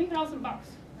 $20,000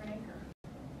 for an acre.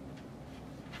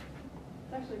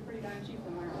 It's actually pretty darn cheap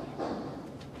in Laramie. I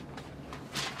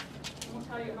won't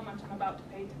tell you how much I'm about to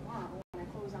pay tomorrow when I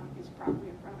close on a piece of property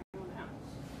in front of my own house.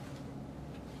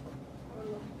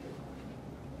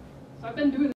 So I've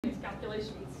been doing these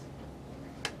calculations.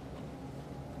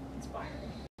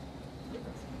 Inspiring.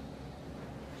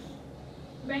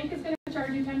 The bank is going to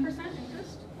charge you 10%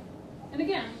 interest. And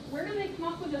again, where do they come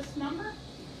up with this number?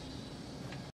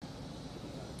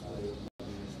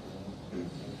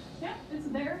 Yeah, it's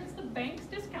there. It's the bank's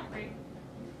discount rate.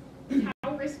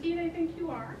 How risky they think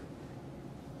you are,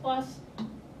 plus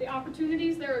the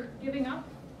opportunities they're giving up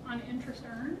on interest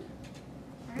earned.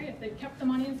 All right, if they kept the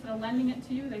money instead of lending it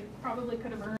to you, they probably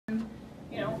could have earned,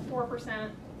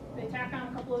 4%. They tack on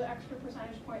a couple of extra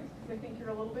percentage points because they think you're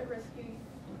a little bit risky,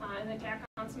 and they tack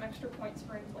on some extra points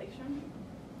for inflation.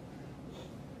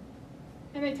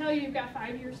 and they tell you you've got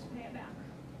 5 years to pay it back.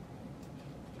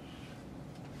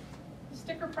 The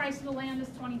sticker price of the land is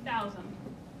 $20,000.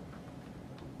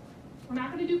 We're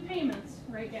not going to do payments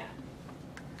right yet.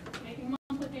 Making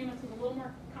monthly payments is a little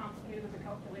more complicated of a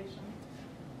calculation.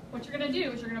 What you're going to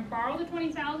do is you're going to borrow the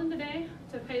 $20,000 today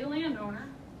to pay the landowner.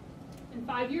 And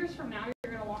 5 years from now,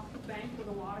 you're going to walk to the bank with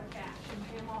a lot of cash and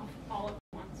pay them off all at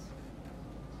once.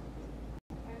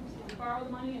 Okay, so you borrow the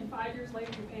money, and 5 years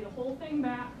later, you pay the whole thing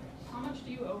back. How much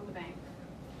do you owe the bank?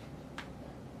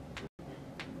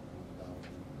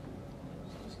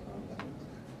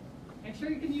 Make sure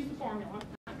you can use the formula.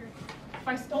 If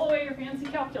I stole away your fancy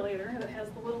calculator that has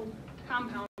the little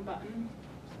compound button,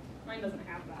 mine doesn't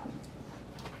have that.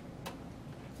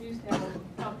 I used to have a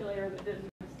calculator that didn't.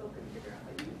 I still couldn't figure out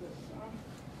how to use it. So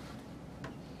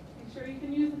make sure you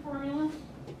can use the formula.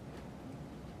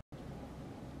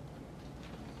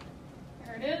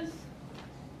 There it is.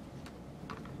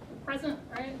 The present,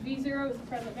 right? V0 is the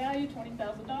present value,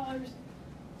 $20,000,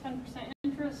 10%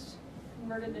 interest,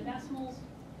 converted to decimals,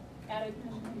 added to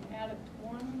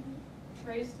 1,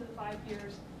 raised to the 5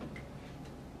 years,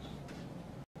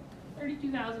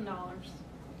 $32,000.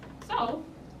 So,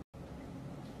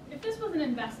 if this was an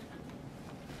investment,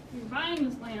 you're buying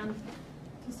this land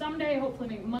to someday hopefully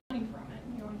make money from it,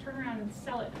 and turn around and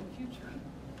sell it in the future.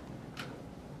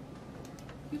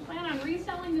 You plan on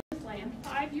reselling this land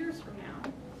 5 years from now.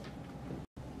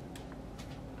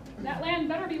 That land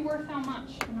better be worth how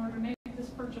much in order to make this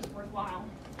purchase worthwhile?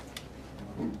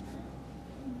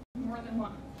 More than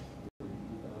what?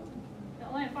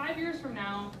 That land, 5 years from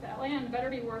now, that land better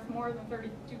be worth more than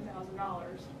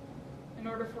 $32,000 in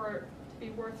order for it to be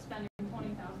worth spending $20,000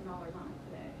 on it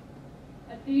today.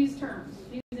 At these terms,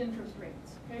 these interest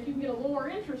rates. Okay, if you can get a lower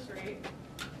interest rate,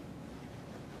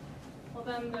 well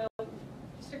then the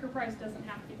sticker price doesn't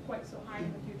have to be quite so high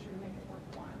in the future to make it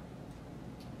worthwhile.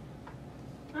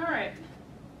 All right,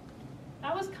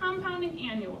 that was compounding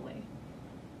annually.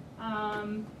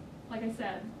 Like I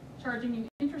said, charging you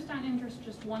interest on interest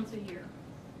just once a year.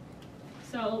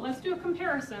 So let's do a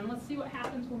comparison. Let's see what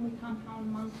happens when we compound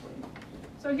monthly.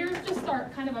 So here's just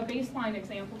kind of a baseline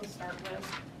example to start with.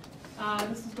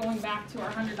 This is going back to our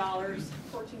 $100,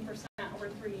 14% over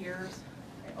 3 years.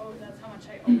 That's how much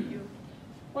I owe you.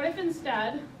 What if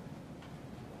instead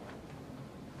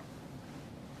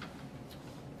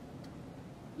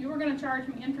you were going to charge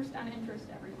me interest on interest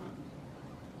every month?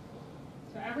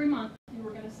 So every month you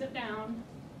were going to sit down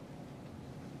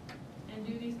and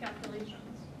do these calculations.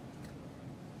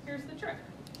 Here's the trick.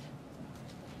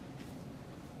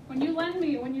 When you loaned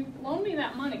me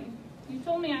that money, you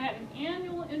told me I had an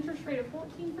annual interest rate of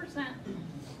 14%,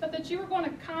 but that you were going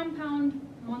to compound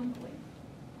monthly.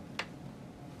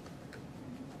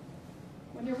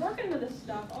 When you're working with this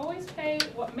stuff, always pay,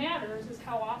 what matters is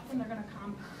how often they're going to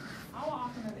compound. How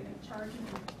often are they going to charge you?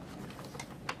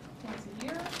 Once a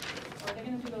year? Or are they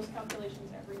going to do those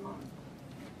calculations every month?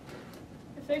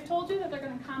 If they've told you that they're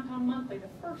going to compound monthly, the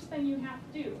first thing you have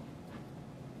to do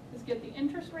is get the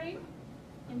interest rate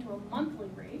into a monthly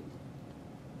rate,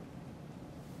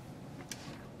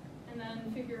 and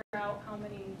then figure out how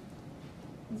many,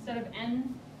 instead of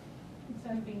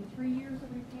being 3 years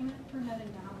of repayment, turn that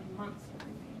into how many months of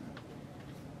repayment,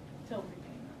 till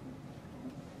repayment.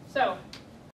 So,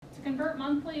 to convert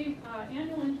monthly,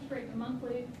 annual interest rate to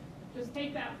monthly, just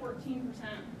take that 14%,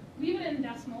 leave it in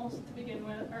decimals to begin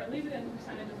with, or leave it in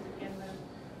percentages to begin with.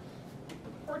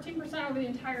 14% over the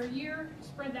entire year,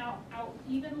 spread out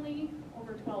evenly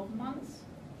over 12 months.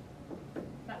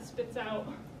 That spits out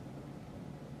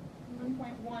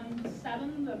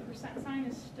 1.17. The percent sign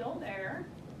is still there.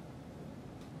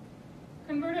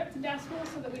 Convert it to decimals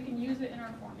so that we can use it in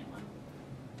our formula.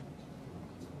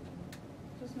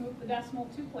 Just move the decimal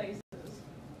 2 places.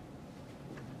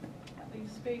 That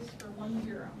leaves space for 1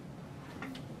 0.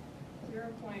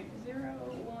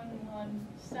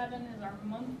 0.0117 is our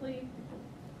monthly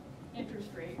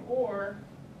interest rate, or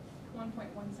 1.17%.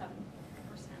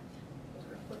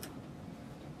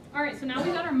 All right, so now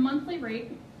we got our monthly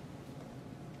rate,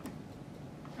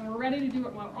 and we're ready to do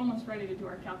it. Well, we're almost ready to do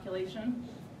our calculation.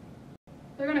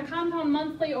 They're going to compound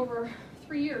monthly over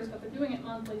 3 years, but they're doing it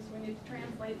monthly, so we need to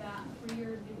translate that. 3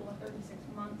 years equal to 36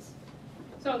 months.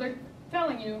 So they're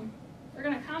telling you they're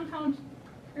going to compound.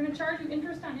 They're going to charge you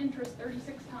interest on interest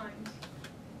 36 times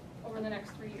over the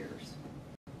next 3 years.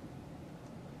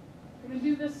 We're going to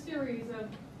do this series of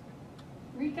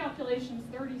recalculations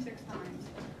 36 times,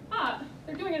 but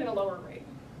they're doing it at a lower rate.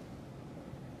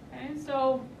 Okay,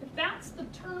 so if that's the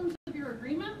terms of your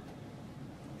agreement,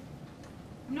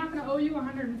 I'm not going to owe you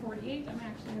 148. I'm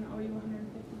actually going to owe you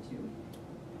 152.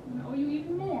 I'm going to owe you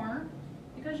even more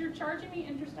Because you're charging me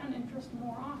interest on interest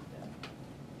more often.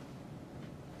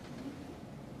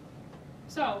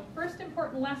 So, first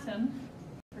important lesson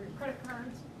for your credit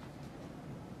cards,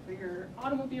 for your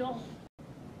automobile,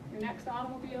 your next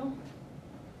automobile,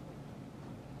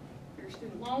 for your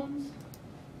student loans,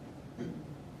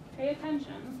 pay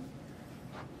attention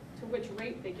to which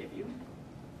rate they give you.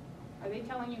 Are they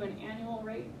telling you an annual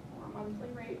rate, or a monthly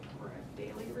rate, or a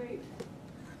daily rate?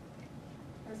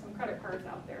 There's some credit cards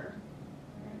out there.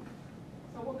 Right?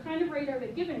 So what kind of rate are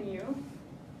they giving you?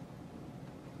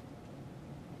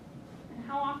 And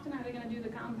how often are they going to do the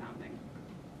compounding?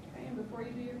 Okay, and before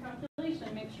you do your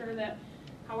calculation, make sure that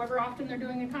however often they're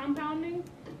doing the compounding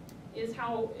is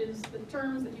the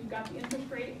terms that you've got the interest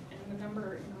rate and the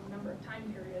number of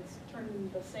time periods turned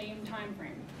into the same time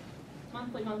frame.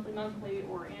 Monthly, monthly, monthly,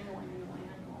 or annual, annual,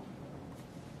 annual.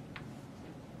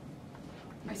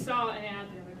 I saw an ad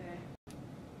the other day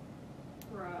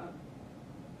for a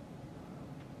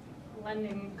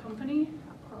lending company,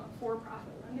 a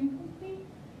for-profit lending company,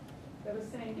 that was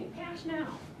saying, get cash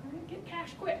now, right? Get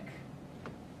cash quick.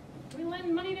 We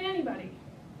lend money to anybody.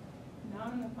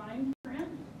 Down in the fine print,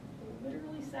 it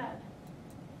literally said,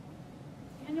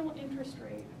 annual interest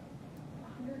rate,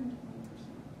 120%.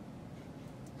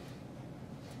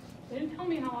 They didn't tell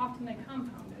me how often they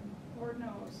compounded. Lord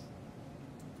knows.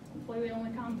 Hopefully they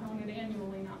only compounded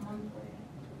annually, not monthly.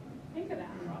 Think of that.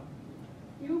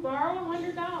 You borrow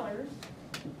 $100,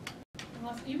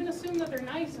 unless even assume that they're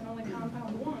nice and only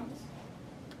compound once.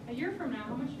 A year from now,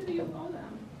 how much do you owe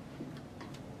them?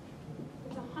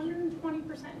 It's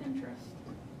 120% interest.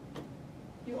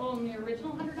 You owe them the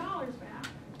original $100 back,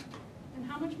 and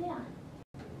how much more?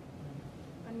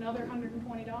 Another $120.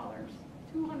 $220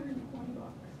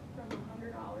 from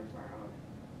 $100 borrowed.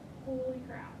 Holy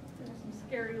crap! There's some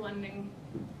scary lending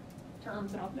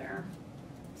terms out there.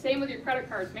 Same with your credit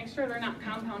cards. Make sure they're not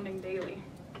compounding daily.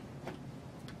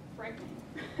 Frightening.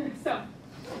 So,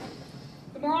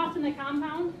 the more often they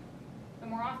compound, the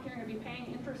more often you're going to be paying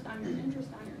interest on your interest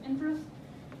on your interest,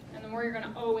 and the more you're going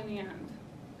to owe in the end.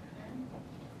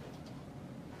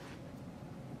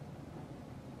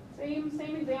 Okay.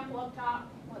 Same example up top.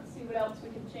 Let's see what else we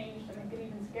can change to make it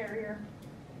even scarier.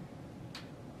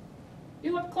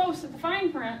 You look close at the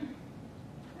fine print,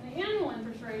 and the annual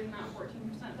interest rate is not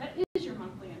 14%. That is your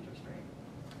monthly interest rate.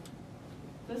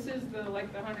 This is the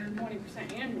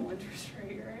 120% annual interest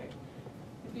rate, right?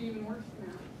 It'd be even worse than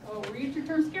that. So read your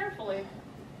terms carefully.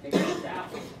 Figure this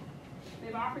out.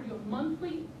 They've offered you a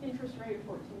monthly interest rate of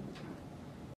 14%.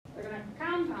 They're going to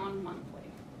compound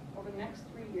monthly over the next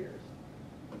 3 years.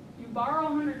 You borrow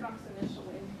 $100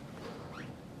 initially.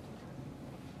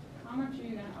 How much are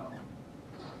you going to owe?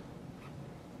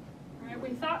 All right, we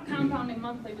thought compounding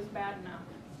monthly was bad enough,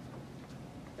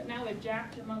 but now they've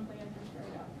jacked your monthly interest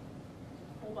rate up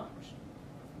a whole bunch.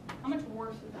 How much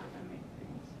worse is that going to make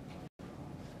things?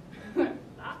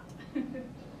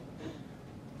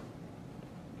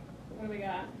 What do we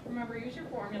got? Remember, use your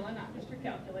formula, not just your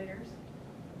calculators.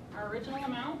 Our original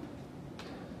amount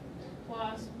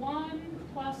plus 1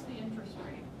 plus the interest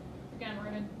rate. Again,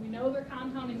 we know they're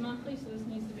compounding monthly, so this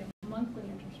needs to be a monthly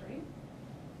interest rate.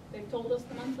 They've told us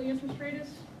the monthly interest rate is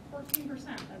 14%.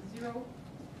 That's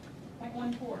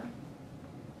 0.14.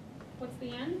 What's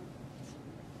the end?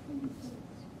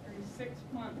 36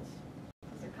 months.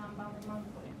 Because they're compounding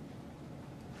monthly.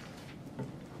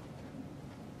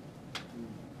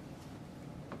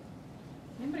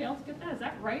 Anybody else get that? Is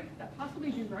that right? Could that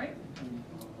possibly be right?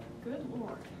 Good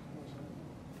Lord.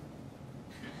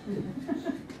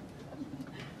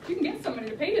 If you can get somebody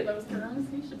to pay you those terms,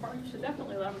 you should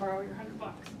definitely let them borrow your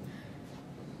 $100.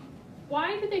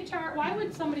 Why did they charge? Why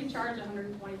would somebody charge 120%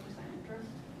 interest?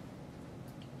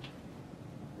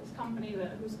 This company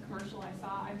whose commercial I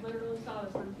saw, I literally saw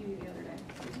this on TV the other day.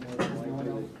 It's more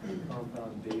likely to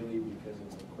compound daily because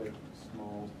it's a quick,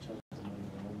 small chunk of money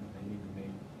loan. They need to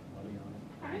make money on it.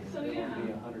 All right, so it yeah. would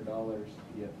be $100 to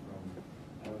get from,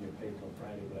 I don't get paid till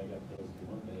Friday, but I got bills due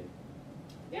Monday.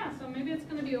 Yeah, so maybe it's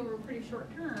going to be over a pretty short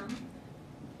term,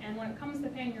 and when it comes to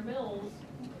paying your bills,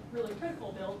 really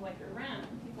critical bills like your rent,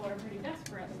 people are pretty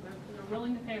desperate. They're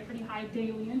willing to pay a pretty high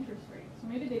daily interest rate. So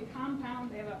maybe they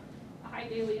compound, they have a high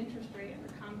daily interest rate, and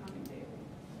they're compounding daily.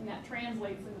 And that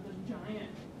translates into this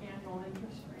giant annual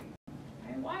interest rate.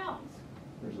 Okay, why else?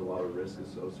 There's a lot of risk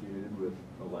associated with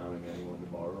allowing anyone to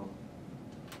borrow.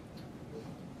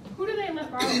 Who do they let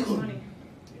borrow this money?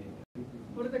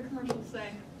 What do the commercials say?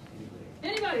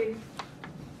 Anybody.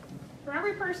 For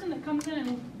every person that comes in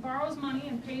and borrows money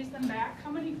and pays them back,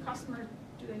 how many customers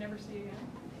do they never see again?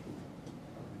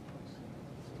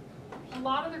 A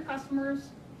lot of their customers,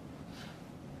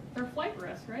 they're flight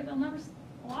risk, right?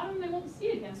 A lot of them they won't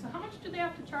see again. So how much do they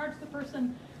have to charge the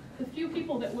person, the few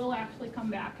people that will actually come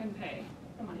back and pay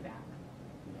the money back?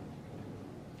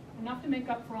 Enough to make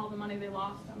up for all the money they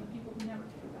lost on the people who never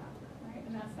came back, right?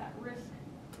 And that's that risk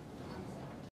concept.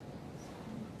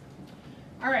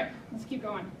 All right, let's keep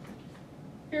going.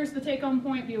 Here's the take-home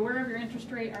point. Be aware of your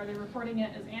interest rate. Are they reporting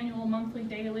it as annual, monthly,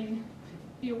 daily?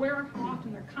 Be aware of how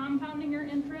often they're compounding your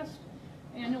interest.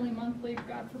 Annually, monthly,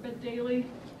 God forbid, daily.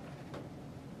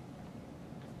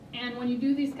 And when you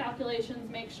do these calculations,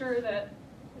 make sure that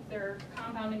if they're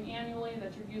compounding annually,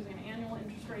 that you're using an annual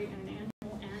interest rate and an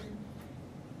annual N.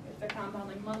 If they're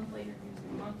compounding monthly, you're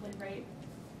using a monthly rate,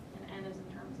 and N is in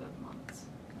terms of months,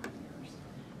 not years.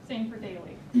 Same for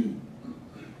daily.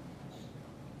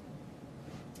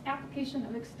 Application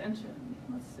of extension.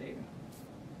 Let's see.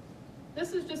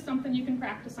 This is just something you can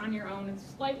practice on your own. It's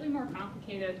slightly more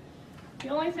complicated. The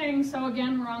only thing, so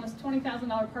again, we're on this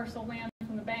 $20,000 parcel of land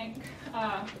from the bank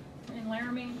in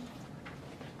Laramie.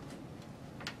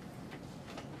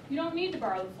 You don't need to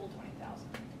borrow the full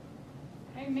 $20,000.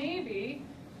 Okay, maybe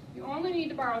you only need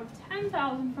to borrow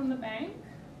 $10,000 from the bank.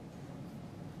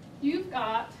 You've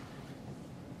got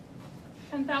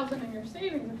 $10,000 in your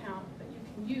savings account that you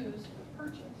can use for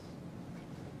purchase.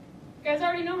 You guys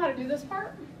already know how to do this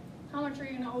part? How much are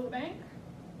you going to owe the bank?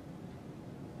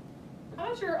 How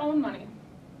much your own money?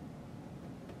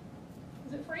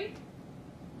 Is it free?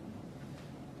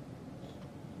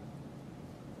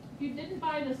 If you didn't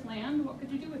buy this land, what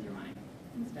could you do with your money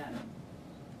instead?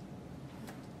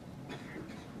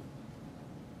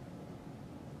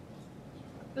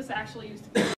 This actually used to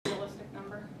be a realistic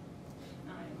number.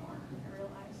 Not anymore, I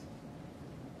realize.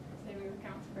 Savings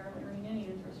accounts are barely earning any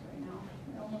interest right now.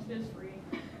 It almost is free.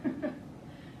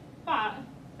 But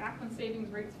back when savings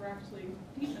rates were actually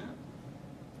decent,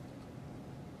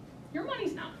 your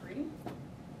money's not free.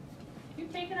 If you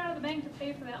take it out of the bank to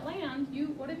pay for that land,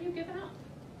 what have you given up?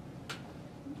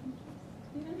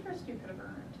 The interest you could have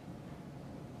earned.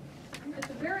 At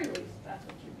the very least, that's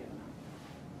what you've given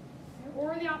up. Okay?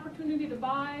 Or the opportunity to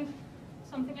buy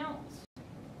something else.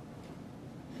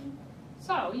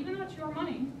 So, even though it's your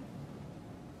money,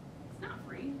 it's not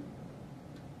free.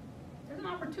 There's an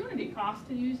opportunity cost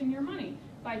to using your money.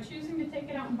 By choosing to take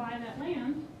it out and buy that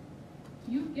land,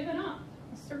 you've given up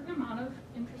a certain amount of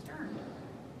interest earned.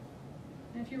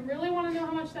 And if you really want to know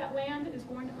how much that land is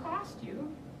going to cost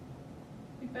you,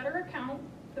 you better account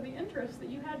for the interest that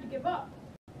you had to give up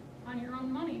on your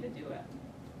own money to do it.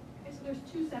 Okay, so there's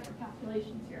two separate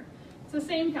calculations here. It's the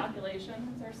same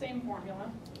calculation, it's our same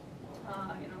formula.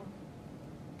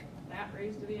 That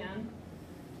raised to the n.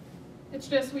 It's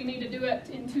just we need to do it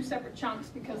in two separate chunks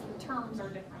because the terms are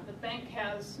different. The bank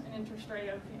has an interest rate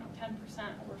of 10%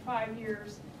 over 5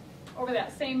 years. Over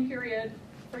that same period,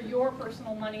 for your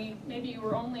personal money, maybe you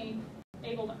were only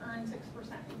able to earn 6%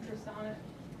 interest on it.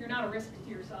 You're not a risk to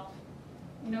yourself.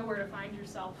 You know where to find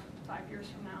yourself 5 years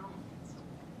from now.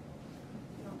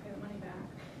 You don't pay the money back.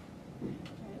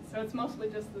 Okay, so it's mostly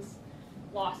just this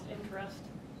lost interest.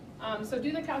 So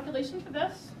do the calculation for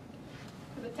this.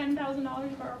 For the $10,000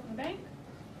 you borrow from the bank.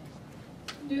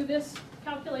 Do this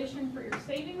calculation for your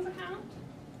savings account.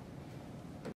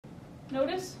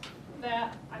 Notice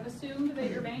that I've assumed that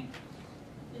your bank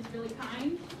is really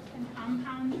kind and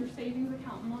compounds your savings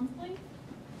account monthly,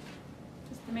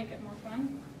 just to make it more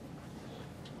fun.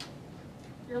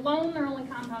 Your loan, they're only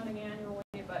compounding annually,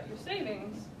 but your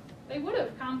savings, they would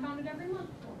have compounded every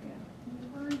month for you.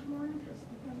 You've earned more interest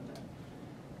because of it.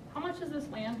 How much is this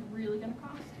land really going to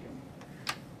cost you?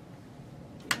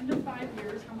 At the end of 5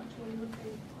 years, how much will you have paid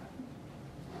for it?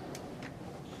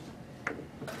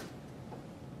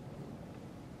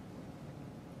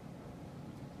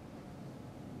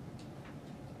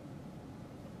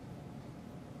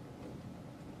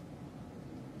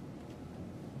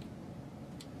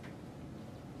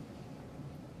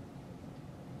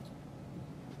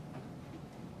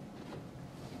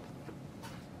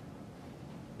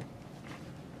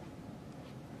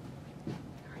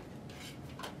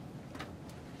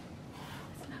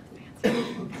 That's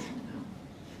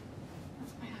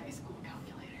my high school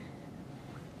calculator.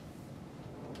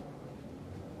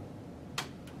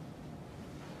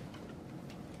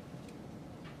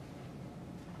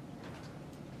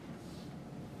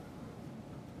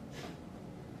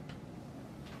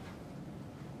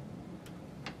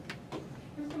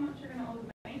 Here's how much you're going to owe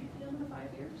the bank at the end of the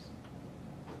 5 years.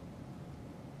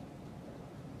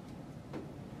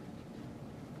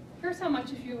 Here's how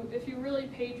much if you really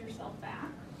paid yourself back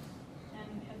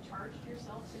and had charged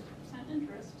yourself 6%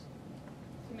 interest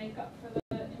to make up for the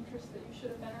interest that you should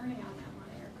have been earning on that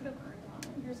money or could have earned on it.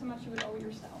 Here's how much you would owe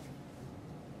yourself.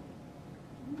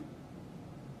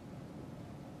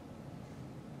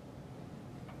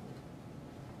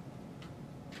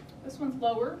 This one's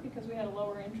lower because we had a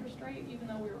lower interest rate, even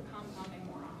though we were compounding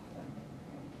more often.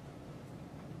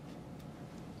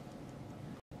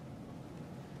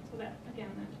 So that,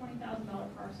 again, that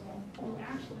 $20,000 parcel will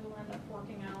actually end up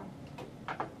working out.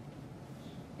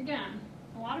 Again,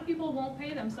 a lot of people won't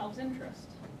pay themselves interest.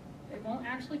 They won't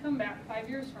actually come back 5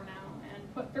 years from now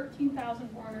and put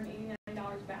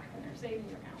 $13,489 back in their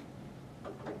savings account.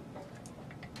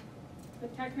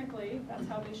 But technically, that's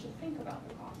how they should think about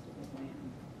the cost of this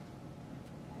land.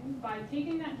 Okay? By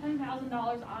taking that $10,000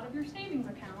 out of your savings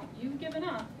account, you've given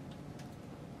up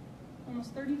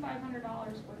almost $3,500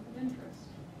 worth of interest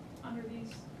under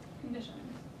these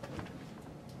conditions.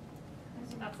 And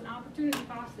so that's an opportunity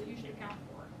cost that you should account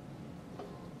for.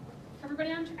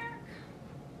 Everybody on track?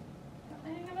 Got the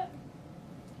hang of it?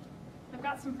 I've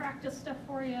got some practice stuff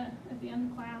for you at the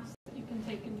end of class that you can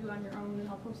take and do on your own, and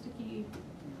I'll post a key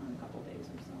in a couple days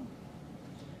or so.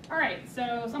 All right,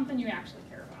 so something you actually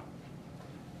care about.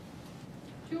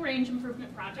 2 range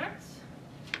improvement projects.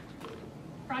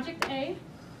 Project A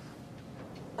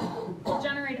will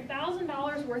generate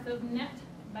 $1,000 worth of net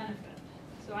benefit.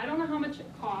 So I don't know how much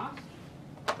it cost,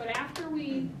 but after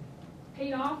we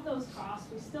paid off those costs,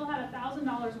 we still had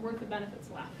 $1,000 worth of benefits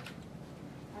left.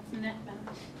 That's the net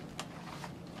benefit.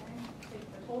 Okay? Take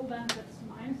the total benefits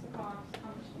minus the cost, how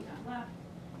much we got left.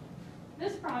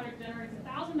 This project generates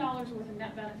 $1,000 worth of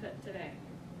net benefit today.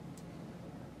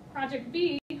 Project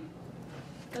B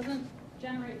doesn't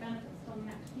generate benefits till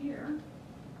next year.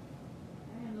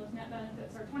 Okay, and those net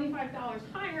benefits are $25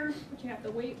 higher, but you have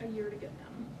to wait a year to get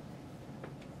them.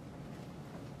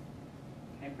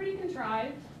 Okay, pretty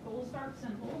contrived. But we'll start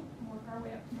simple and work our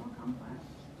way up to more complex.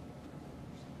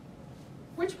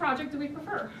 Which project do we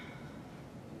prefer?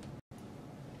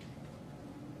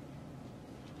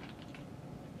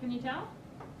 Can you tell?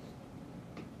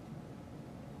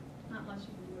 Not unless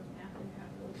you can do it math and you have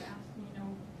really fast and you know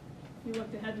you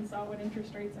looked ahead and saw what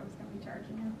interest rates I was going to be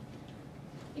charging you.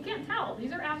 You can't tell.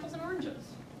 These are apples and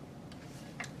oranges.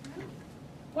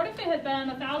 What if it had been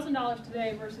 $1,000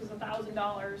 today versus $1,000 a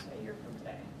year from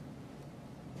today?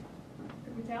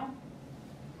 Could we tell?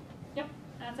 Yep,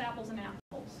 that's apples and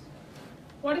apples.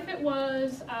 What if it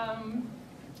was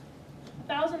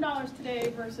 $1,000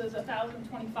 today versus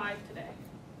 $1,025 today?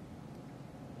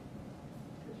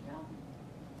 Could you tell?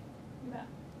 You bet.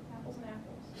 Apples and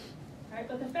apples. All right,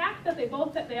 but the fact that they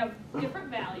have different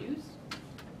values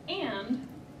and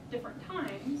different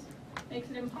times makes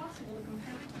it impossible to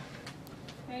compare.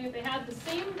 Okay, if they had the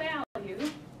same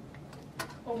value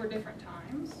over different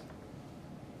times,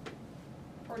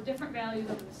 or different values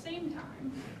over the same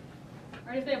time,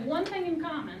 right? If they have one thing in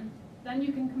common, then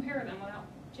you can compare them without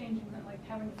changing them, like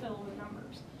having to fill the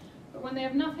numbers. But when they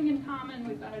have nothing in common,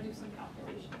 we've got to do some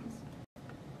calculations.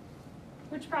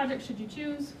 Which project should you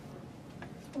choose?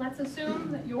 Let's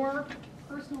assume that your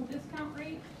personal discount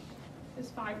rate is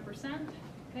 5%.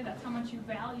 Okay, that's how much you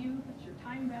value, that's your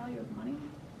time value of money.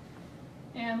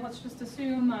 And let's just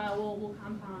assume we'll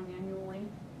compound annually.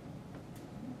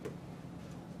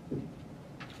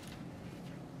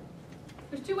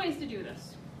 There's 2 ways to do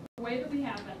this. The way that we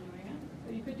have been doing it.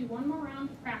 So you could do one more round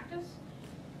of practice.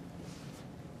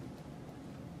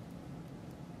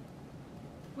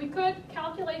 We could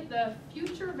calculate the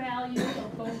future value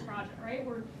of both projects, right?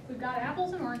 We've got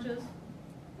apples and oranges.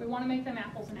 We want to make them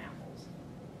apples and apples.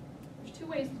 There's 2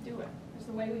 ways to do it. There's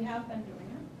the way we have been doing it.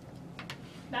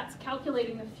 That's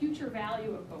calculating the future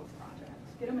value of both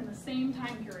projects. Get them in the same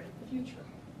time period, the future.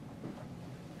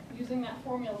 Using that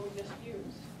formula we just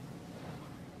used.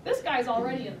 This guy's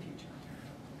already in the future.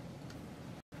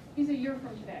 He's a year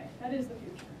from today. That is the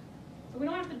future. So we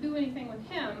don't have to do anything with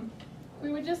him.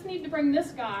 We would just need to bring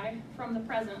this guy from the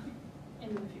present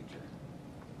into the future.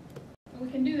 And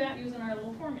we can do that using our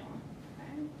little formula.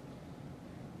 Okay?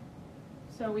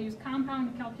 So we use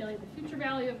compound to calculate the future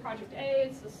value of project A.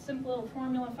 It's a simple little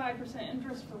formula, 5%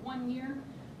 interest for 1 year,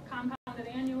 compounded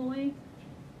annually.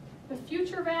 The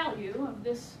future value of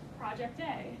this project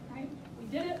A, right? We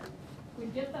did it.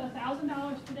 We'd get that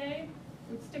 $1,000 today.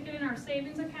 We'd stick it in our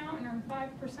savings account and earn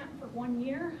 5% for 1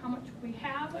 year. How much would we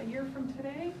have a year from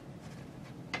today?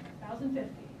 $1,050.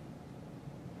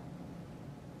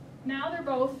 Now they're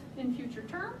both in future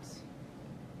terms,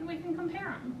 and we can compare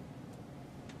them.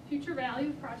 Future value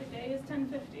of project A is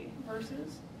 $1,050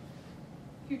 versus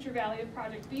future value of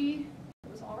project B.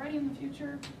 It was already in the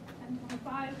future,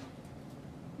 $1,025.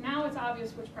 Now it's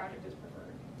obvious which project is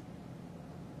preferred,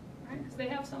 right? Because they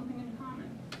have something in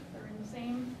common. They're in the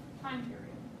same time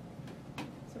period.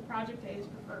 So project A is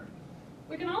preferred.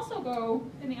 We can also go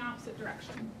in the opposite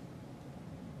direction.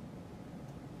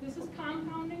 This is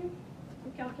compounding.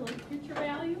 We calculate future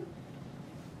value.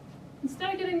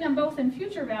 Instead of getting them both in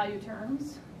future value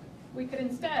terms, we could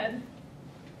instead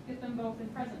get them both in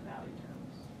present value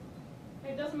terms.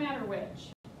 Okay, it doesn't matter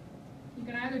which. You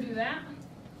can either do that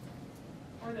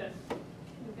or this.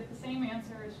 You'll get the same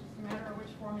answer, it's just a matter of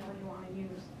which formula you want to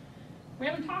use. We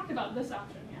haven't talked about this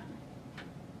option yet.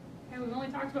 Okay, we've only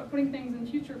talked about putting things in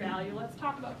future value. Let's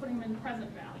talk about putting them in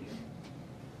present value.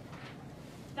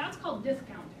 That's called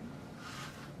discounting.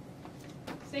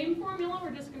 Same formula,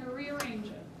 we're just going to rearrange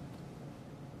it.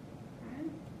 Okay.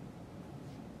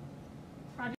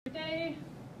 Project A,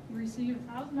 you receive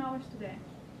 $1,000 today.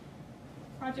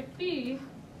 Project B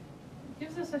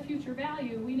gives us a future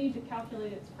value. We need to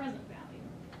calculate its present value.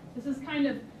 This is kind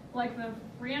of like the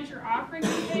rancher offering to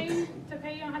pay you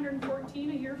 $114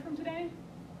 a year from today.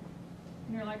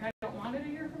 And you're like, I don't want it a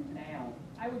year from today.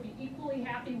 I would be equally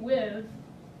happy with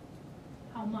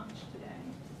how much today.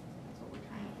 That's what we're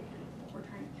trying to figure out, what we're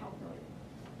trying to calculate.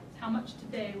 How much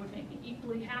today would make me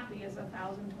equally happy as $1,025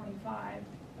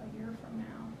 a year from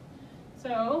now.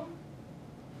 So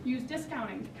use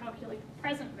discounting to calculate the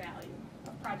present value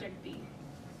of project B.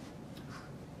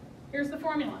 Here's the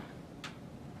formula.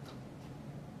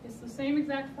 It's the same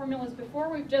exact formula as before.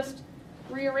 We've just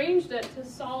rearranged it to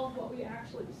solve for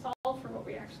what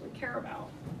we actually care about.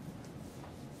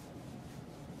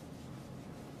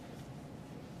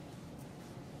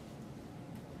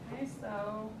 Okay,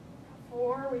 so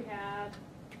before we had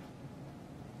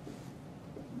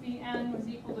Vn was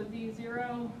equal to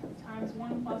V0 times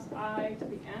 1 plus I to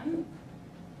the n.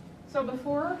 So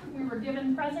before we were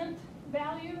given present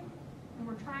value and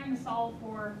we're trying to solve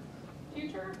for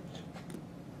future.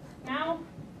 Now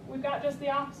we've got just the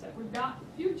opposite. We've got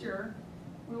future.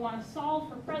 We want to solve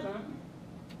for present.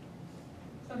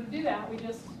 So to do that, we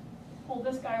just pull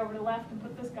this guy over to the left and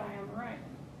put this guy on the right.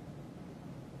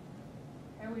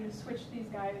 And we just switch these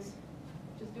guys,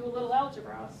 just do a little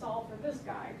algebra, solve for this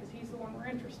guy, because he's the one we're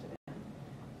interested in.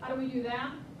 How do we do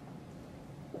that?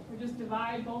 We just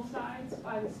divide both sides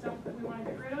by the stuff that we want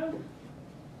to get rid of.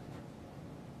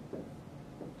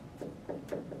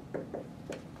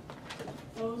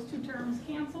 Those two terms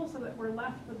cancel so that we're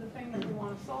left with the thing that we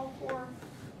want to solve for.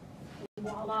 And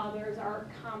voila, there's our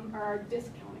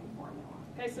discounting formula.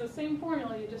 Okay, so same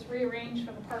formula, you just rearrange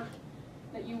for the part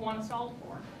that you want to solve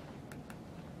for.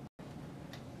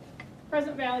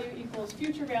 Present value equals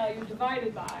future value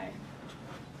divided by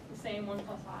the same 1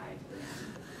 plus I to the n.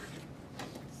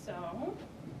 So,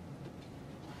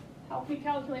 help me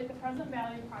calculate the present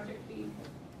value of project B.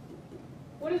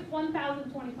 What does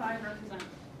 1,025 represent?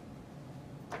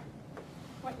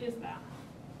 What is that?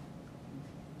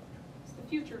 It's the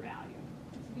future value.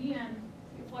 It's Vn.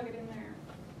 You plug it in there.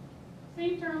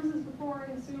 Same terms as before.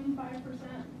 I assume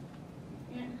 5%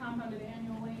 and compounded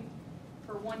annually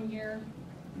for 1 year.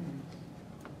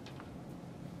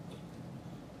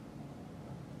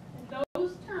 If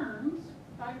those terms,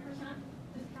 5%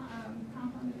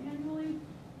 compounded annually,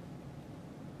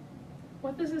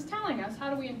 what this is telling us, how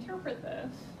do we interpret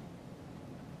this,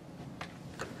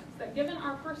 is that given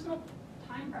our personal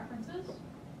time preferences,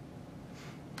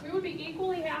 we would be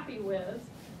equally happy with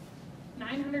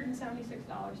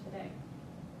 $976 today,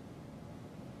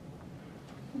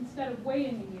 instead of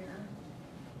waiting a year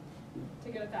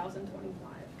to get $1,025. Does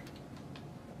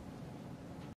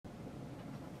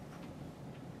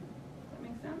that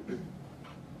make sense?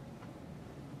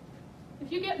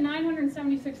 If you get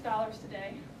 $976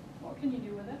 today, what can you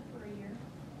do with it for a year?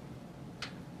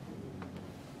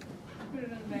 Put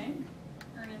it in the bank,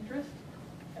 earn interest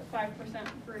at 5%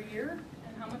 for a year,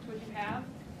 and how much would you have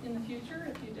in the future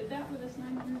if you did that with this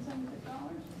 $976?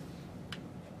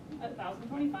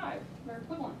 $1,025. They're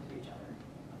equivalent to each other.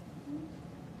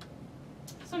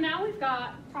 So now we've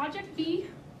got project B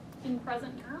in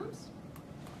present terms.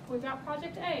 We've got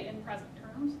project A in present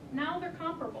terms. Now they're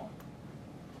comparable.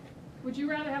 Would you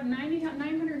rather have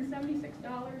 $976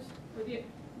 or the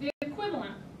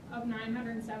equivalent of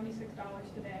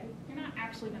 $976 today? You're not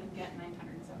actually going to get $976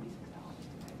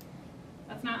 today.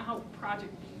 That's not how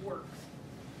project B works.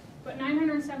 But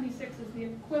 976 is the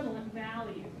equivalent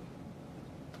value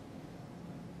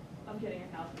of getting $1,025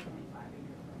 a year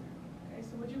from now. Okay,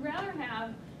 so would you rather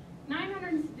have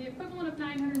the equivalent of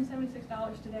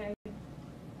 $976 today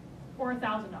or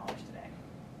 $1,000 today?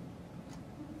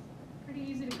 Pretty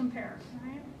easy to compare,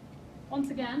 right? Once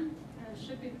again, and it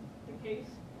should be the case,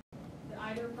 that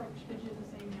either approach gives you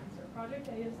the same answer. Project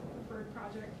A is the preferred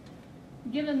project,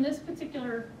 given this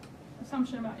particular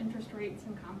assumption about interest rates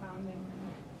and compounding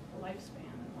and the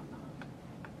lifespan and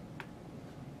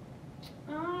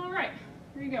whatnot. All right,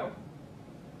 here you go.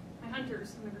 My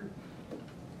hunters in the group.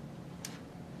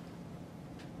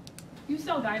 You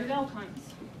sell guided elk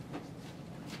hunts.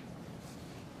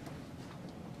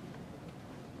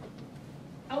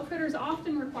 competitors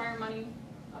often require money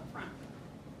up front,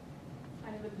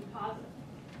 kind of a deposit.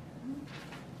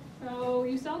 So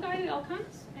you sell guided elk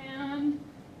hunts, and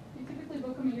you typically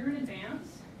book them a year in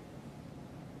advance.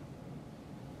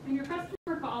 And your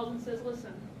customer calls and says,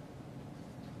 listen,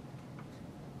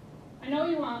 I know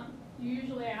you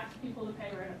usually ask people to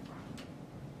pay right up front.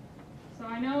 So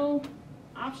I know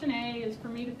option A is for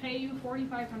me to pay you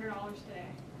 $4,500 today.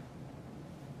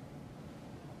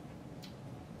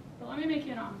 But let me make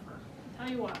you an offer. I'll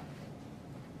tell you what,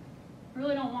 I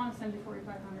really don't want to send you $4,500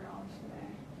 today.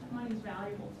 That money's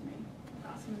valuable to me. I've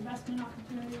got some investment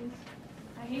opportunities.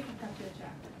 I hate to cut you a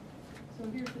check. So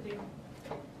here's the deal.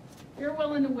 If you're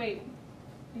willing to wait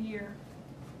a year,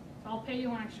 I'll pay you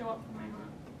when I show up for my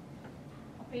hunt.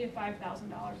 I'll pay you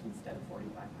 $5,000 instead of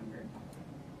 $4,500.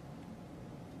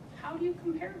 How do you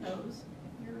compare those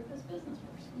if you're this business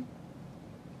person?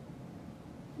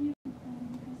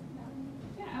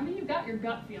 Yeah, I mean, you've got your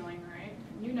gut feeling, right?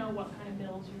 You know what kind of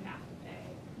bills you have to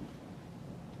pay.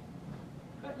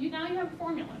 But now you have a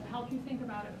formula to help you think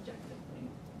about it objectively.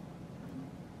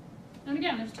 And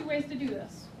again, there's two ways to do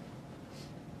this.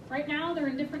 Right now, they're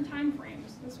in different time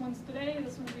frames. This one's today,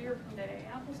 this one's a year from today.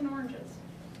 Apples and oranges.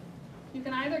 You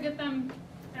can either get them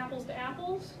apples to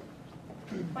apples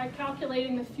by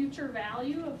calculating the future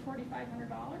value of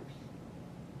 $4,500,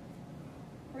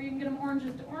 or you can get them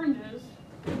oranges to oranges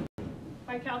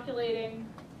by calculating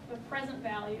the present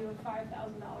value of $5,000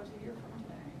 a year from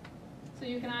today. So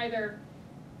you can either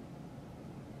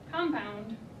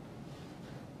compound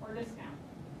or discount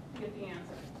to get the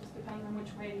answer. It just depends on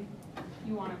which way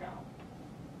you want to go.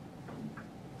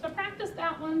 So practice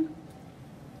that one.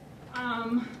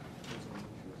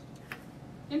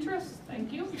 Interest,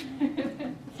 thank you. It's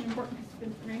an important piece of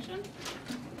information.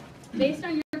 Based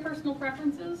on your personal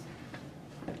preferences,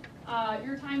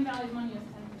 your time value money is 10%.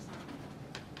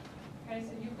 Okay,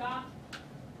 so you've got,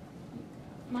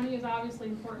 money is obviously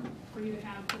important for you to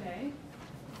have today,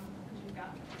 because you've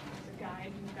got, as a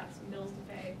guide, you've got some bills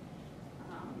to pay.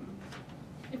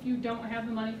 If you don't have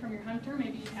the money from your hunter,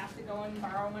 maybe you have to go and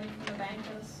borrow money from the bank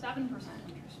at a 7%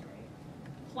 interest rate,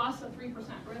 plus a 3%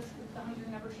 risk if the hunter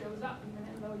never shows up,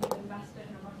 even though you've invested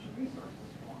in a bunch of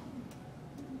resources for them.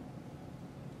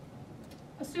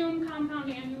 Assume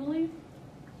compound annually,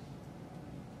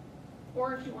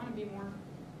 or if you want to be more,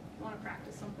 if you want to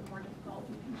practice something more difficult,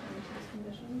 you can change those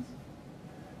conditions.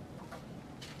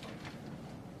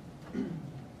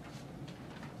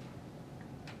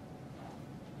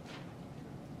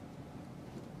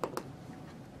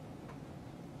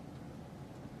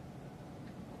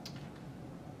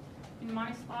 In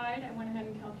my slide, I went ahead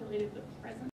and calculated the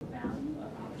present value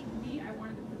of option B. I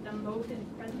wanted to put them both in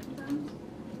present terms,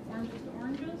 oranges to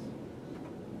oranges,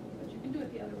 but you can do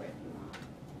it the other way if you want.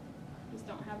 Just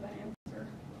don't have that answer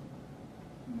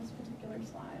in this particular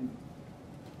slide.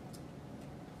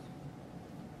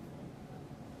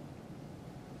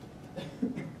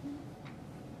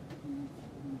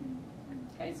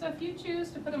 Okay, so if you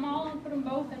choose to put them all and put them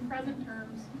both in present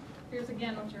terms, here's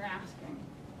again what you're asking.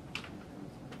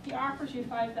 He offers you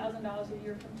 $5,000 a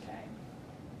year from today.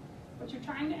 But you're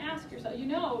trying to ask yourself, you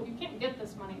know you can't get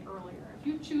this money earlier. If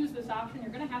you choose this option,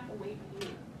 you're going to have to wait a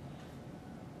year.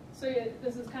 So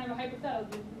this is kind of a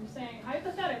hypothetical. You're saying,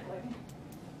 hypothetically,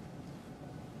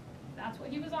 that's what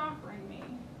he was offering me,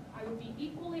 I would be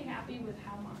equally happy with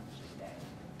how much today.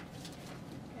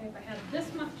 Okay, if I had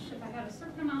this much, if I had a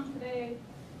certain amount today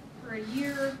for a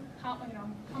year, how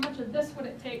much of this would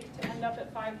it take to end up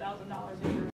at $5,000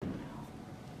 a year?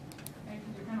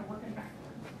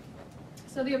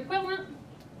 So the equivalent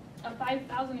of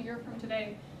 $5,000 a year from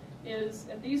today is,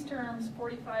 at these terms,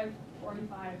 $4,545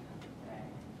 today.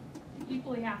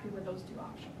 Equally happy with those two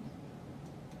options.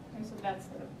 Okay, so that's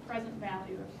the present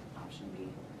value of option B.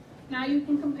 Now you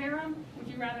can compare them. Would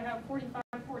you rather have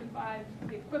 $4,545,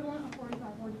 the equivalent of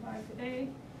 $4,545 today,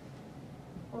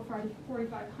 or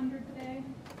 $4,500 today?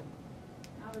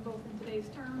 Now they're both in today's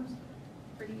terms.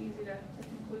 Pretty easy to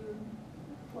conclude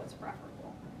what's preferable.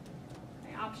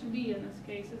 Option B in this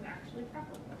case is actually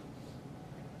preferable.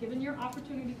 Given your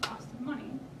opportunity cost of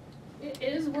money, it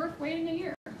is worth waiting a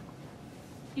year.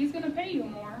 He's going to pay you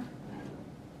more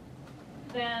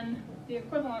than the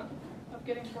equivalent of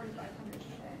getting $4,500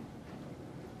 today.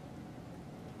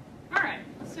 All right,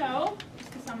 so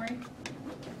just a summary.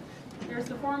 Here's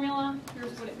the formula.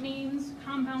 Here's what it means.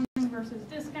 Compounding versus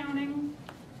discounting.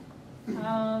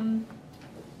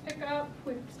 Pick up.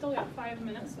 We've still got 5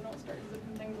 minutes, so don't start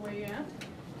zipping things away yet.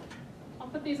 I'll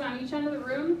put these on each end of the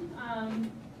room.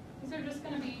 These are just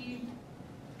going to be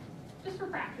just for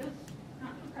practice,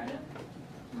 not for credit.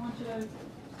 I want you to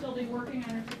still be working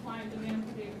on your supply and demand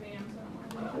for the exam, so I don't want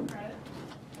to compensation credit.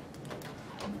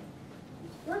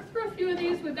 Work through a few of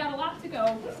these. We've got a lot to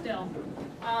go still.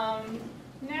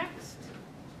 Next,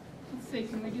 let's see,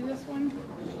 can we do this one?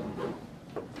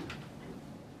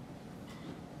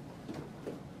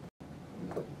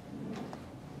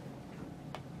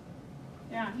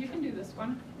 Yeah, you can do this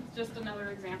one. It's just another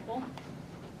example.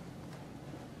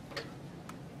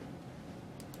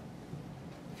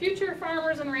 Future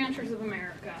farmers and ranchers of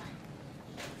America.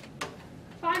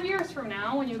 5 years from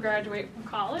now, when you graduate from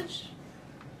college,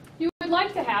 you would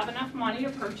like to have enough money to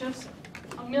purchase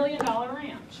 $1 million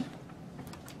ranch.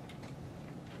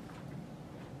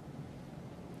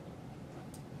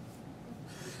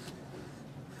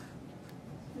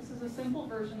 This is a simple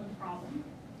version of the problem.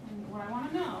 And what I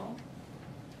want to know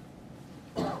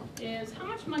is how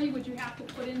much money would you have to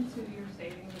put into your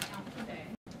savings account today,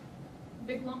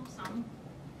 big lump sum,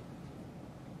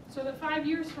 so that 5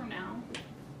 years from now,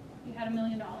 you had $1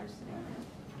 million sitting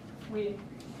there waiting for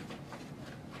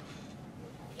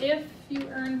you. If you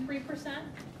earn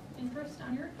 3% interest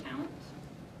on your account,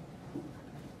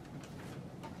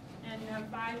 and you have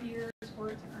 5 years for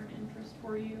it to earn interest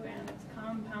for you, and it's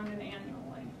compounded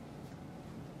annually.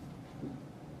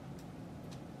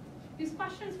 These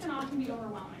questions can often be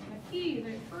overwhelming.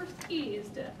 The first key is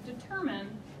to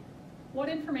determine what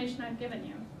information I've given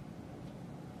you.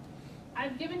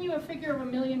 I've given you a figure of $1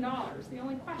 million. The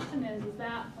only question is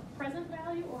that a present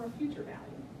value or a future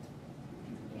value?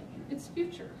 It's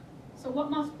future. So what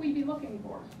must we be looking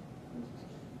for?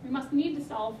 We must need to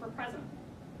solve for present.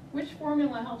 Which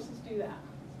formula helps us do that?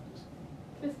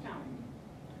 Discounting.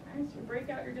 Okay, so you break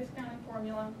out your discounting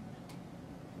formula.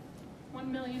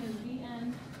 1 million is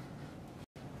VN.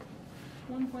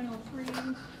 1.03 to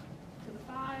the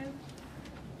 5.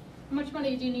 How much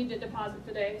money do you need to deposit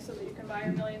today so that you can buy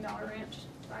your $1 million ranch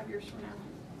 5 years from now?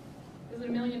 Is it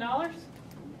 $1 million? Nope.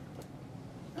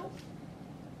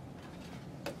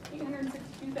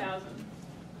 862,000.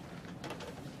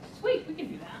 Sweet, we can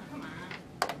do that. Come on,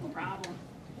 no problem.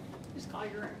 Just call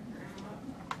your grandma up.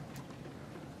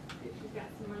 See if she's got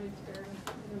some money spared in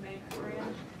the bank for you.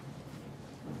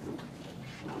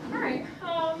 All right.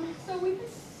 So we can.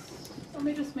 Let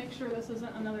me just make sure this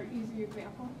isn't another easy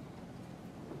example.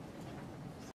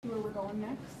 See where we're going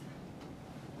next.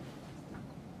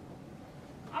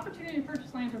 Opportunity to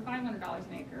purchase land for $500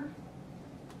 an acre.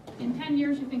 In 10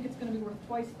 years, you think it's going to be worth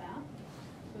twice that.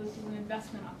 So this is an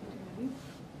investment opportunity.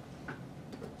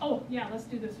 Oh, yeah, let's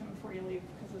do this one before you leave,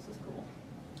 because this is cool.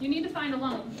 You need to find a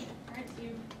loan. All right, so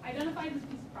you've identified this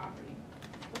piece of property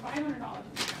for $500.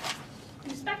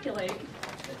 You speculate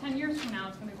that 10 years from now,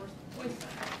 it's going to be worth twice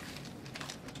that.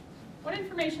 What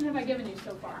information have I given you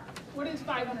so far? What is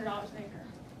 $500 an acre?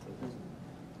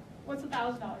 What's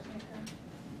 $1,000 an acre?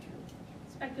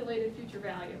 Speculated future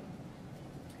value.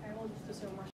 Okay, we'll just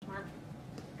assume we're smart.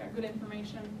 Got good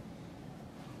information.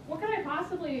 What could I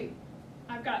possibly,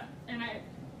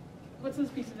 what's this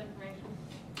piece of information?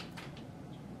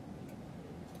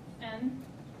 N.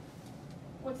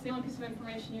 What's the only piece of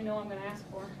information you know I'm going to ask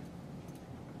for?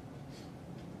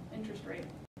 Interest rate.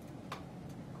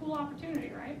 Cool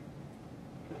opportunity, right?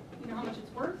 You know how much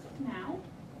it's worth now.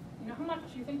 You know how much,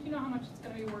 you think you know how much it's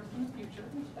going to be worth in the future.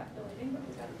 You're speculating, but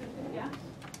you've got a good guess.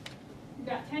 You've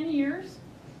got 10 years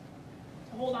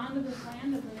to hold on to this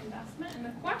land as an investment. And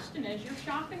the question is, you're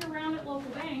shopping around at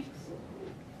local banks.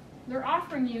 They're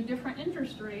offering you different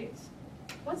interest rates.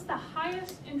 What's the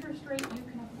highest interest rate you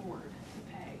can afford to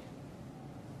pay?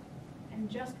 And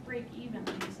just break even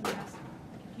on this investment.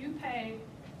 Like if you pay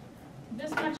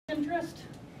this much interest,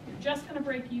 you're just going to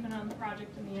break even on the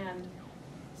project in the end.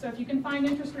 So if you can find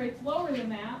interest rates lower than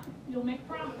that, you'll make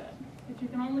profit. If you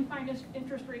can only find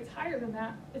interest rates higher than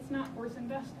that, it's not worth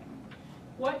investing.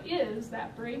 What is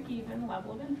that break-even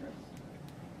level of interest?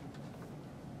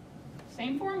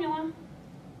 Same formula,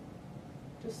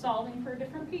 just solving for a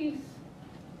different piece.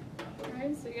 All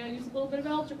right, so you gotta use a little bit of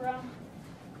algebra.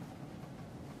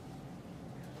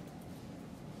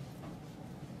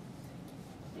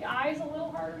 The I is a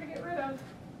little harder to get rid of.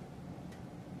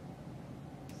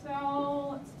 So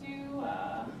let's do,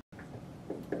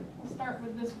 we'll start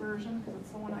with this version because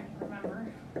it's the one I can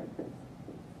remember.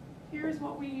 Here's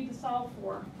what we need to solve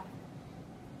for.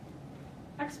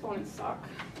 Exponents suck.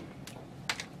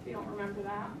 If you don't remember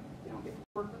that, you don't get to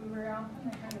work with them very often,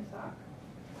 they kind of suck.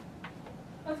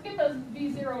 Let's get those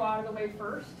V0 out of the way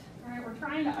first. All right, we're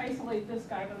trying to isolate this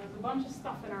guy, but there's a bunch of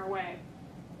stuff in our way.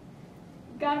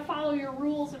 You've got to follow your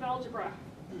rules of algebra.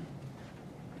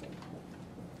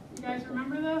 You guys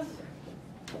remember this?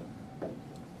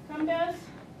 Come, Des?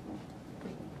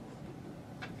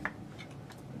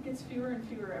 It gets fewer and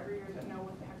fewer every year that know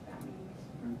what the heck that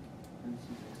means.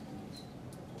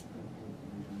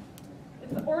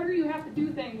 It's the order you have to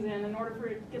do things in order for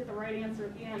it to get the right answer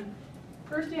at the end.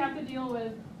 First you have to deal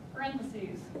with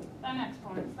parentheses, then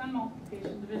exponents, then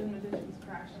multiplication, division, addition,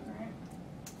 subtraction, right?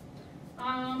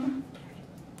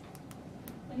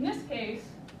 In this case,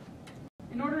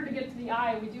 in order to get to the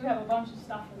I, we do have a bunch of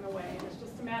stuff in the way, and it's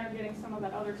just a matter of getting some of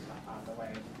that other stuff out of the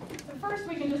way. So first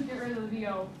we can just get rid of the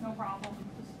VO, no problem.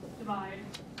 Just divide,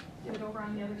 get it over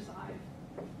on the other side.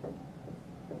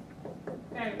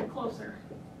 Okay, we're closer.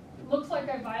 Looks like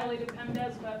I violated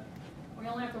PEMDAS, but we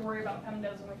only have to worry about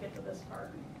PEMDAS when we get to this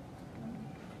part.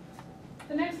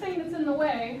 The next thing that's in the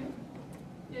way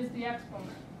is the exponent.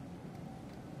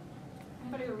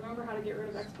 Anybody remember how to get rid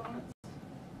of exponents?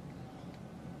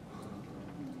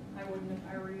 I wouldn't if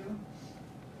I were you.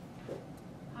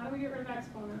 How do we get rid of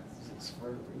exponents?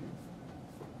 Square root.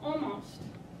 Almost.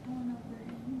 1 over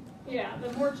n. Yeah,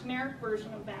 the more generic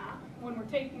version of that. When we're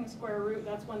taking the square root,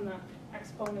 that's when the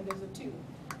exponent is a 2.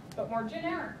 But more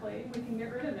generically, we can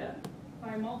get rid of it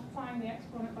by multiplying the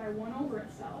exponent by 1 over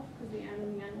itself, because the n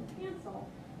and the n will cancel.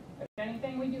 But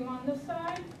anything we do on this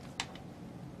side,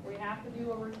 we have to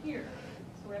do over here.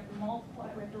 So we have to multiply,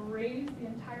 we have to raise the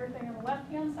entire thing on the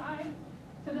left-hand side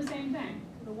to the same thing,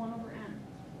 to the 1 over n.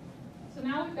 So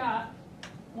now we've got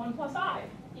 1 plus I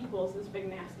equals this big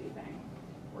nasty thing.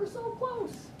 We're so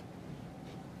close.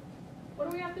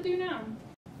 What do we have to do now?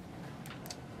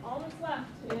 All that's left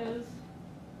is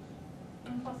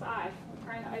 1 plus I. I'm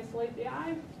trying to isolate the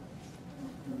I.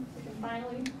 We can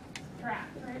finally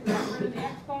subtract, right? We got rid of the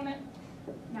exponent.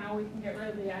 Now we can get rid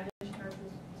of the addition or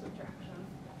subtraction.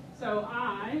 So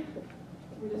I,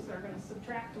 we just are going to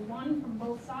subtract 1 from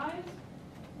both sides.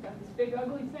 We've got this big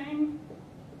ugly thing.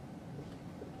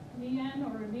 Vn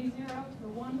over V0 to the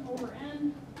 1 over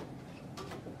n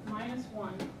minus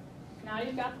 1. Now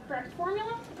you've got the correct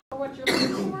formula for what you're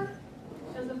looking for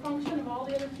as a function of all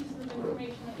the other pieces of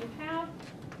information that you have.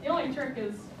 The only trick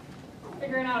is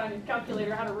figuring out on your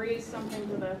calculator how to raise something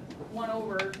to the 1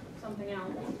 over something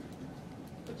else.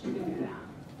 But you can do that.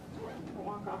 I'll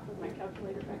walk off with my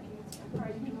calculator, Becky. It's my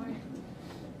pride and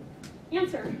joy.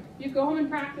 Answer. You go home and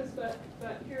practice, but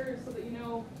here so that you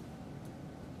know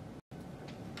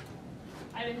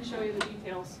I didn't show you the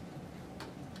details.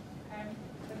 Okay?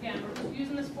 Again, we're just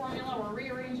using this formula, we're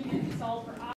rearranging it to solve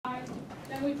for I,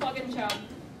 then we plug and chug.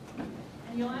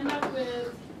 And you'll end up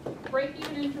with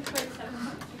break-even interest rate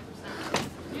 7.2%.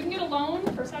 You can get a loan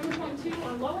for 7.2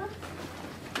 or lower,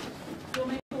 you'll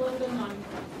make a little bit of money.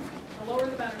 The lower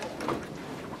the better.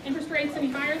 Interest rates any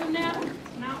higher than that,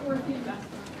 it's not worth the investment.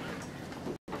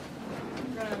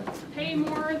 You're going to pay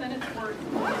more than it's worth.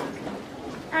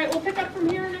 All right, we'll pick up from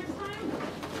here next time.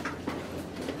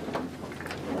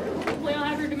 Hopefully I'll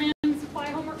have your demand and supply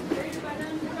homework graded by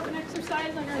then. Pick up an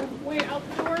exercise on your way out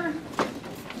the door.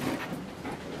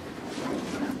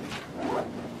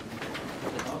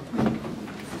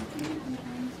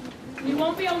 You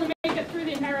won't be able to make it through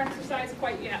the entire exercise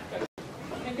quite yet, but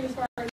make it as far as